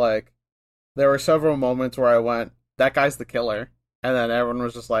fact that, like, there were several moments where I went, that guy's the killer. And then everyone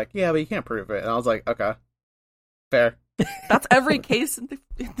was just like, yeah, but you can't prove it. And I was like, okay. Fair. That's every case in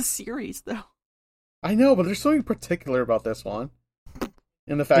the series, though. I know, but there's something particular about this one.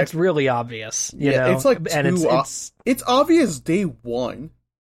 In the fact It's really obvious, you know? it's like and it's obvious day one.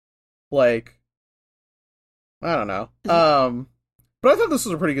 Like, I don't know. But I thought this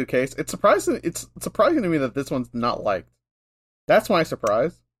was a pretty good case. It's surprising to me that this one's not liked. That's my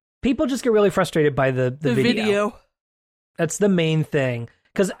surprise. people just get really frustrated by the video. Video. That's the main thing.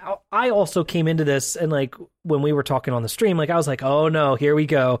 because I also came into this, and like when we were talking on the stream, like I was like, oh no, here we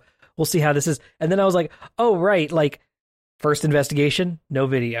go. We'll see how this is. And then I was like, oh right, like first investigation, no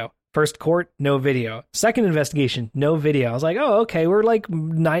video. First court, no video. Second investigation, no video. I was like, oh, okay, we're like,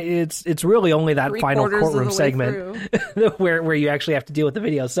 it's really only that final courtroom segment where you actually have to deal with the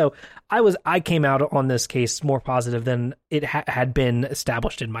video. So I came out on this case more positive than it had been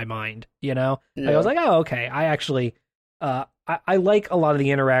established in my mind, you know? Yeah. Like, I was like, oh, okay, I actually, I like a lot of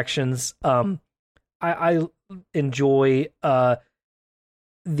the interactions. I enjoy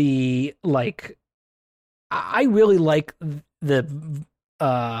the, like, I really like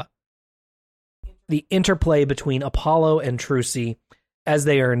the interplay between Apollo and Trucy as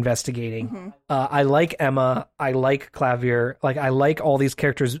they are investigating. Mm-hmm. I like Emma. I like Klavier. Like, I like all these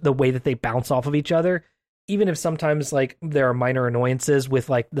characters, the way that they bounce off of each other, even if sometimes like there are minor annoyances with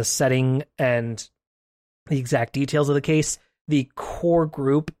like the setting and the exact details of the case. The core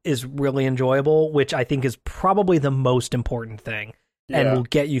group is really enjoyable, which I think is probably the most important thing, and will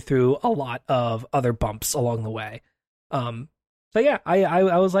get you through a lot of other bumps along the way. So yeah,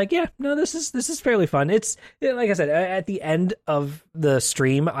 I was like, yeah, no, this is fairly fun. It's like I said, at the end of the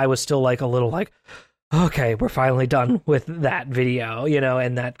stream, I was still like a little like, okay, we're finally done with that video, you know,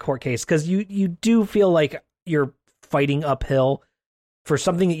 and that court case, because you do feel like you're fighting uphill for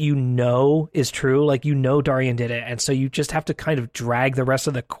something that you know is true, like you know Darian did it, and so you just have to kind of drag the rest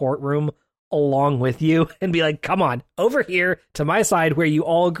of the courtroom along with you and be like, come on, over here to my side where you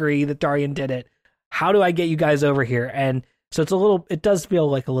all agree that Darian did it. How do I get you guys over here? And so it does feel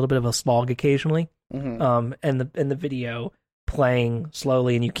like a little bit of a slog occasionally. Mm-hmm. And the video playing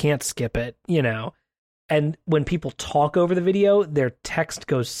slowly and you can't skip it, you know. And when people talk over the video, their text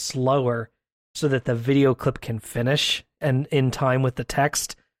goes slower so that the video clip can finish and in time with the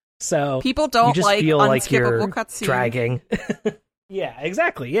text. So people don't you just like feel like you're cutscenes. Dragging. Yeah,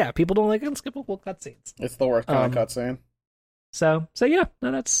 exactly. Yeah, people don't like unskippable cutscenes. It's the worst kind of cutscene. So yeah,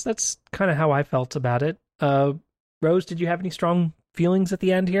 no, that's kind of how I felt about it. Rose, did you have any strong feelings at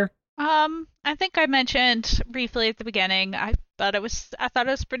the end here? I think I mentioned briefly at the beginning. I thought it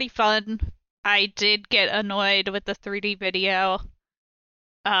was pretty fun. I did get annoyed with the 3D video,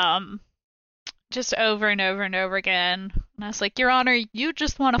 just over and over and over again. And I was like, Your Honor, you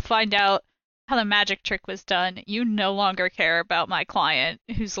just want to find out how the magic trick was done. You no longer care about my client,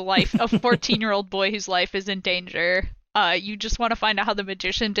 whose life, a 14-year-old boy whose life is in danger. You just want to find out how the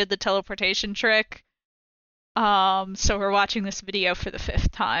magician did the teleportation trick. So we're watching this video for the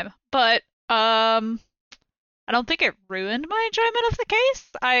 5th time. But, I don't think it ruined my enjoyment of the case.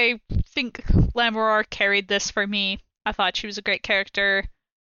 I think Lamoror carried this for me. I thought she was a great character.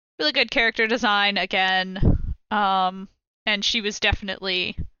 Really good character design, again. And she was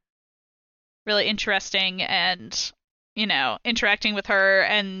definitely really interesting, and, you know, interacting with her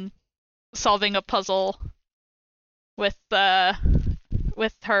and solving a puzzle with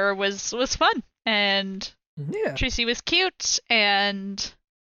her was fun. And yeah, Trucy was cute, and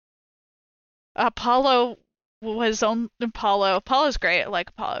Apollo's great. I like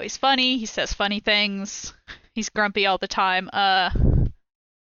Apollo. He's funny. He says funny things. He's grumpy all the time.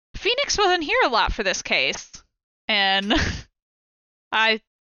 Phoenix wasn't here a lot for this case, and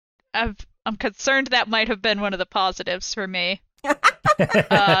I'm concerned that might have been one of the positives for me,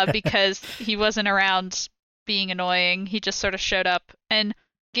 because he wasn't around being annoying. He just sort of showed up and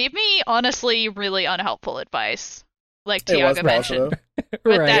gave me, honestly, really unhelpful advice, like Tiago mentioned.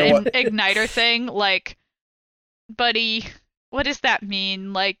 With that igniter thing, like, buddy, what does that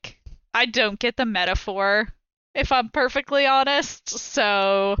mean? Like, I don't get the metaphor, if I'm perfectly honest,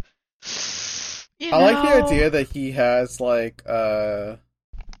 so, you know. I like the idea that he has, like, that,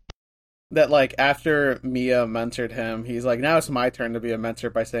 like, after Mia mentored him, he's like, now it's my turn to be a mentor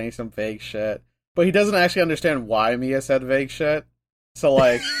by saying some vague shit. But he doesn't actually understand why Mia said vague shit. So,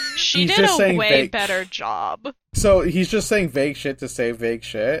 like, she did a way better job. So he's just saying vague shit to say vague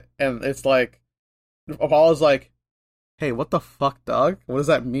shit, and it's like, Apollo's like, hey, what the fuck, dog? What does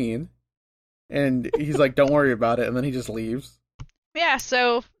that mean? And he's like, don't worry about it, and then he just leaves. Yeah,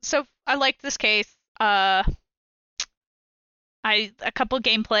 so I liked this case. A couple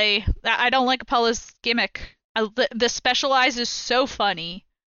gameplay. I don't like Apollo's gimmick. The specialize is so funny,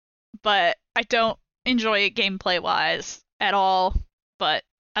 but I don't enjoy it gameplay-wise at all. But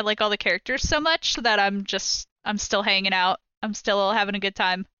I like all the characters so much that I'm still hanging out. I'm still having a good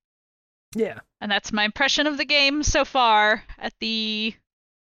time. Yeah. And that's my impression of the game so far at the,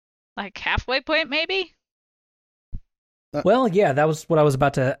 like, halfway point, maybe? Well, yeah, that was what I was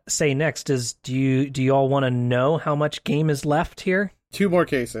about to say next, is do you all want to know how much game is left here? 2 more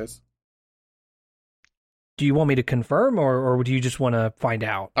cases. do you want me to confirm, or do you just want to find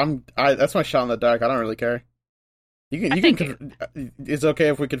out? That's my shot in the dark. I don't really care. It's okay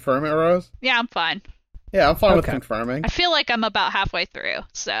if we confirm it, Rose? Yeah, I'm fine. Yeah, I'm fine with confirming. I feel like I'm about halfway through,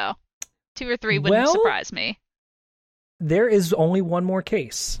 so 2 or 3 wouldn't surprise me. There is only one more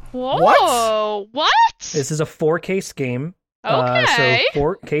case. Whoa! What? This is a 4-case game. Okay.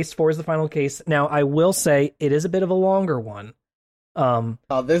 So case 4 is the final case. Now, I will say it is a bit of a longer one.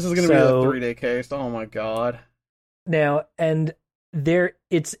 This is going to be a 3-day case. Oh my god. Now, and it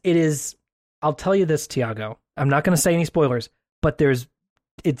is. I'll tell you this, Tiago. I'm not going to say any spoilers, but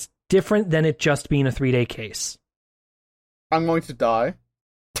it's different than it just being a 3-day case. I'm going to die.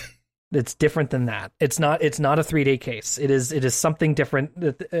 It's different than that. It's not a 3-day case. It is something different.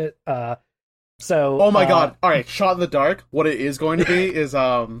 So. Oh my god! All right, shot in the dark. What it is going to be is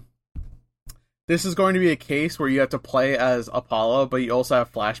this is going to be a case where you have to play as Apollo, but you also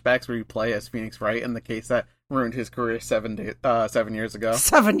have flashbacks where you play as Phoenix Wright in the case that ruined his career 7 years ago.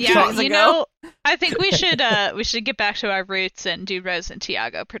 7 years ago. You know, I think we should get back to our roots and do Rose and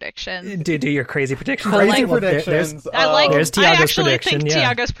Tiago predictions. Do your crazy predictions. Crazy predictions. There's Tiago's I actually prediction, think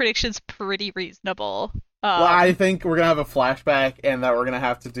Tiago's prediction's pretty reasonable. Well, I think we're gonna have a flashback, and that we're gonna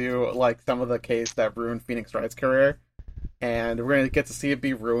have to do like some of the case that ruined Phoenix Wright's career, and we're gonna get to see it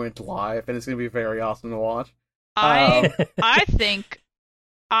be ruined live, and it's gonna be very awesome to watch. I think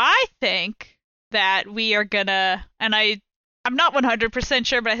that we are gonna, and I'm not 100%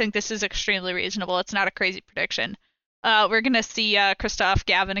 sure, but I think this is extremely reasonable. It's not a crazy prediction. We're gonna see Christoph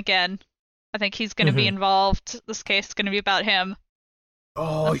Gavin again. I think he's gonna be involved. This case is gonna be about him.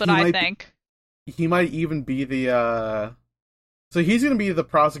 Oh, that's what I think. He might even be the so he's gonna be the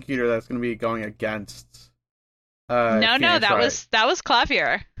prosecutor that's gonna be going against No, Phoenix Wright. that was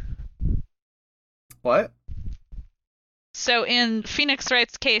Clavier. What? So in Phoenix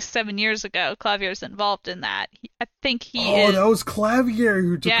Wright's case 7 years ago, Clavier's involved in that. I think he is. Oh, that was Clavier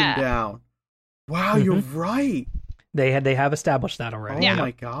who took him down. Wow, you're right. They have established that already. Oh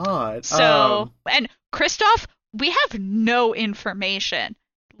my god. So and Christoph, we have no information.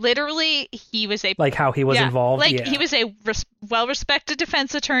 Literally, he was how he was involved. He was a well-respected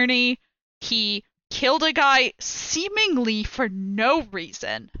defense attorney. He killed a guy seemingly for no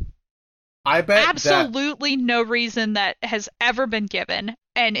reason. I bet absolutely no reason that has ever been given.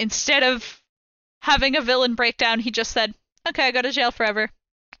 And instead of having a villain breakdown, he just said, "Okay, I go to jail forever."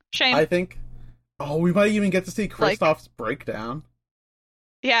 Shame. I think. Oh, we might even get to see Christoph's breakdown.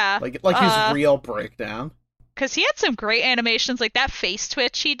 Yeah, like his real breakdown. Because he had some great animations, like that face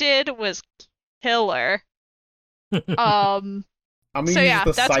twitch he did was killer. I'm gonna so use yeah,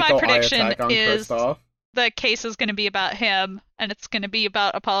 the that's my psycho prediction. eye attack on Is Christoph. The case is going to be about him, and it's going to be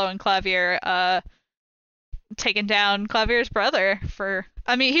about Apollo and Clavier taking down Clavier's brother for.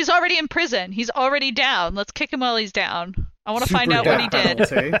 I mean, he's already in prison. He's already down. Let's kick him while he's down. I want to find out what he did.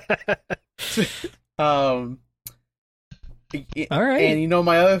 All right. And you know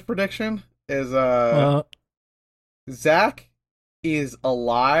my other prediction is Zach is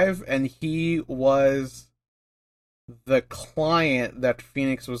alive, and he was the client that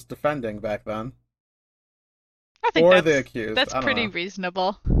Phoenix was defending back then. I think the accused. That's pretty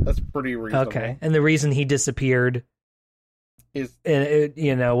reasonable. That's pretty reasonable. Okay, and the reason he disappeared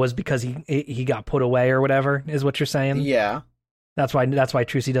was because he got put away or whatever. Is what you're saying? Yeah. That's why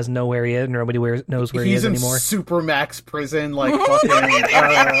Trucy doesn't know where he is, and nobody knows where he is anymore. He's in Supermax prison, like fucking.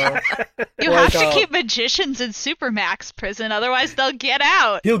 You have to keep magicians in Supermax prison, otherwise they'll get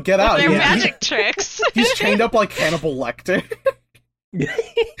out. He'll get out. Their magic tricks. He's chained up like Hannibal Lecter.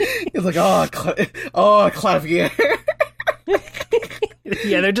 He's like, Clavier.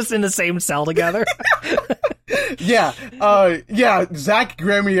 Yeah, they're just in the same cell together. Yeah. Zach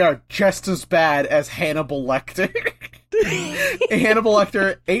Grenier just as bad as Hannibal Lecter. Hannibal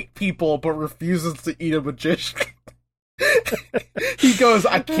Lecter ate people but refuses to eat a magician. He goes,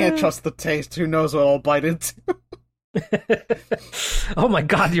 "I can't trust the taste. Who knows what I'll bite into?" Oh my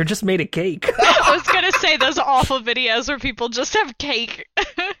god, you just made a cake. I was gonna say those awful videos where people just have cake.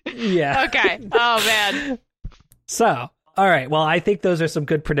 Yeah. Okay. Oh man. So, all right. Well, I think those are some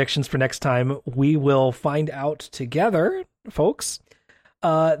good predictions for next time. We will find out together, folks.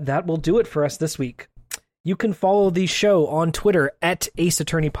 That will do it for us this week. You can follow the show on Twitter at Ace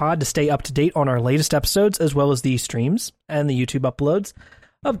Attorney Pod to stay up to date on our latest episodes, as well as the streams and the YouTube uploads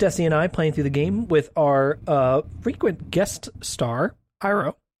of Desi and I playing through the game with our frequent guest star,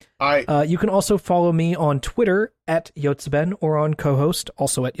 Iro. You can also follow me on Twitter at Yotseben or on co-host,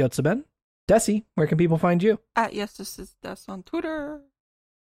 also at Yotseben. Desi, where can people find you? At Yes, This Is Des on Twitter.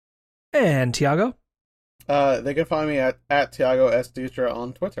 And Tiago? They can find me at Tiago S. Dutra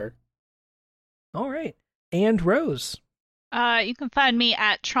on Twitter. All right. And Rose. You can find me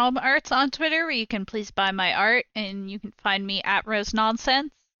at Trauma Arts on Twitter, where you can please buy my art, and you can find me at Rose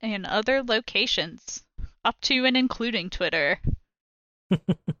Nonsense and other locations, up to and including Twitter.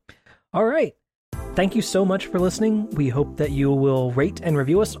 All right. Thank you so much for listening. We hope that you will rate and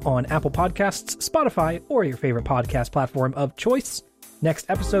review us on Apple Podcasts, Spotify, or your favorite podcast platform of choice. Next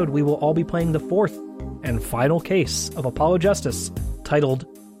episode, we will all be playing the fourth and final case of Apollo Justice, titled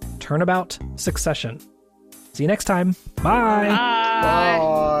Turnabout Succession. See you next time. Bye.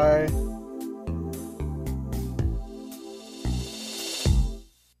 Bye. Bye.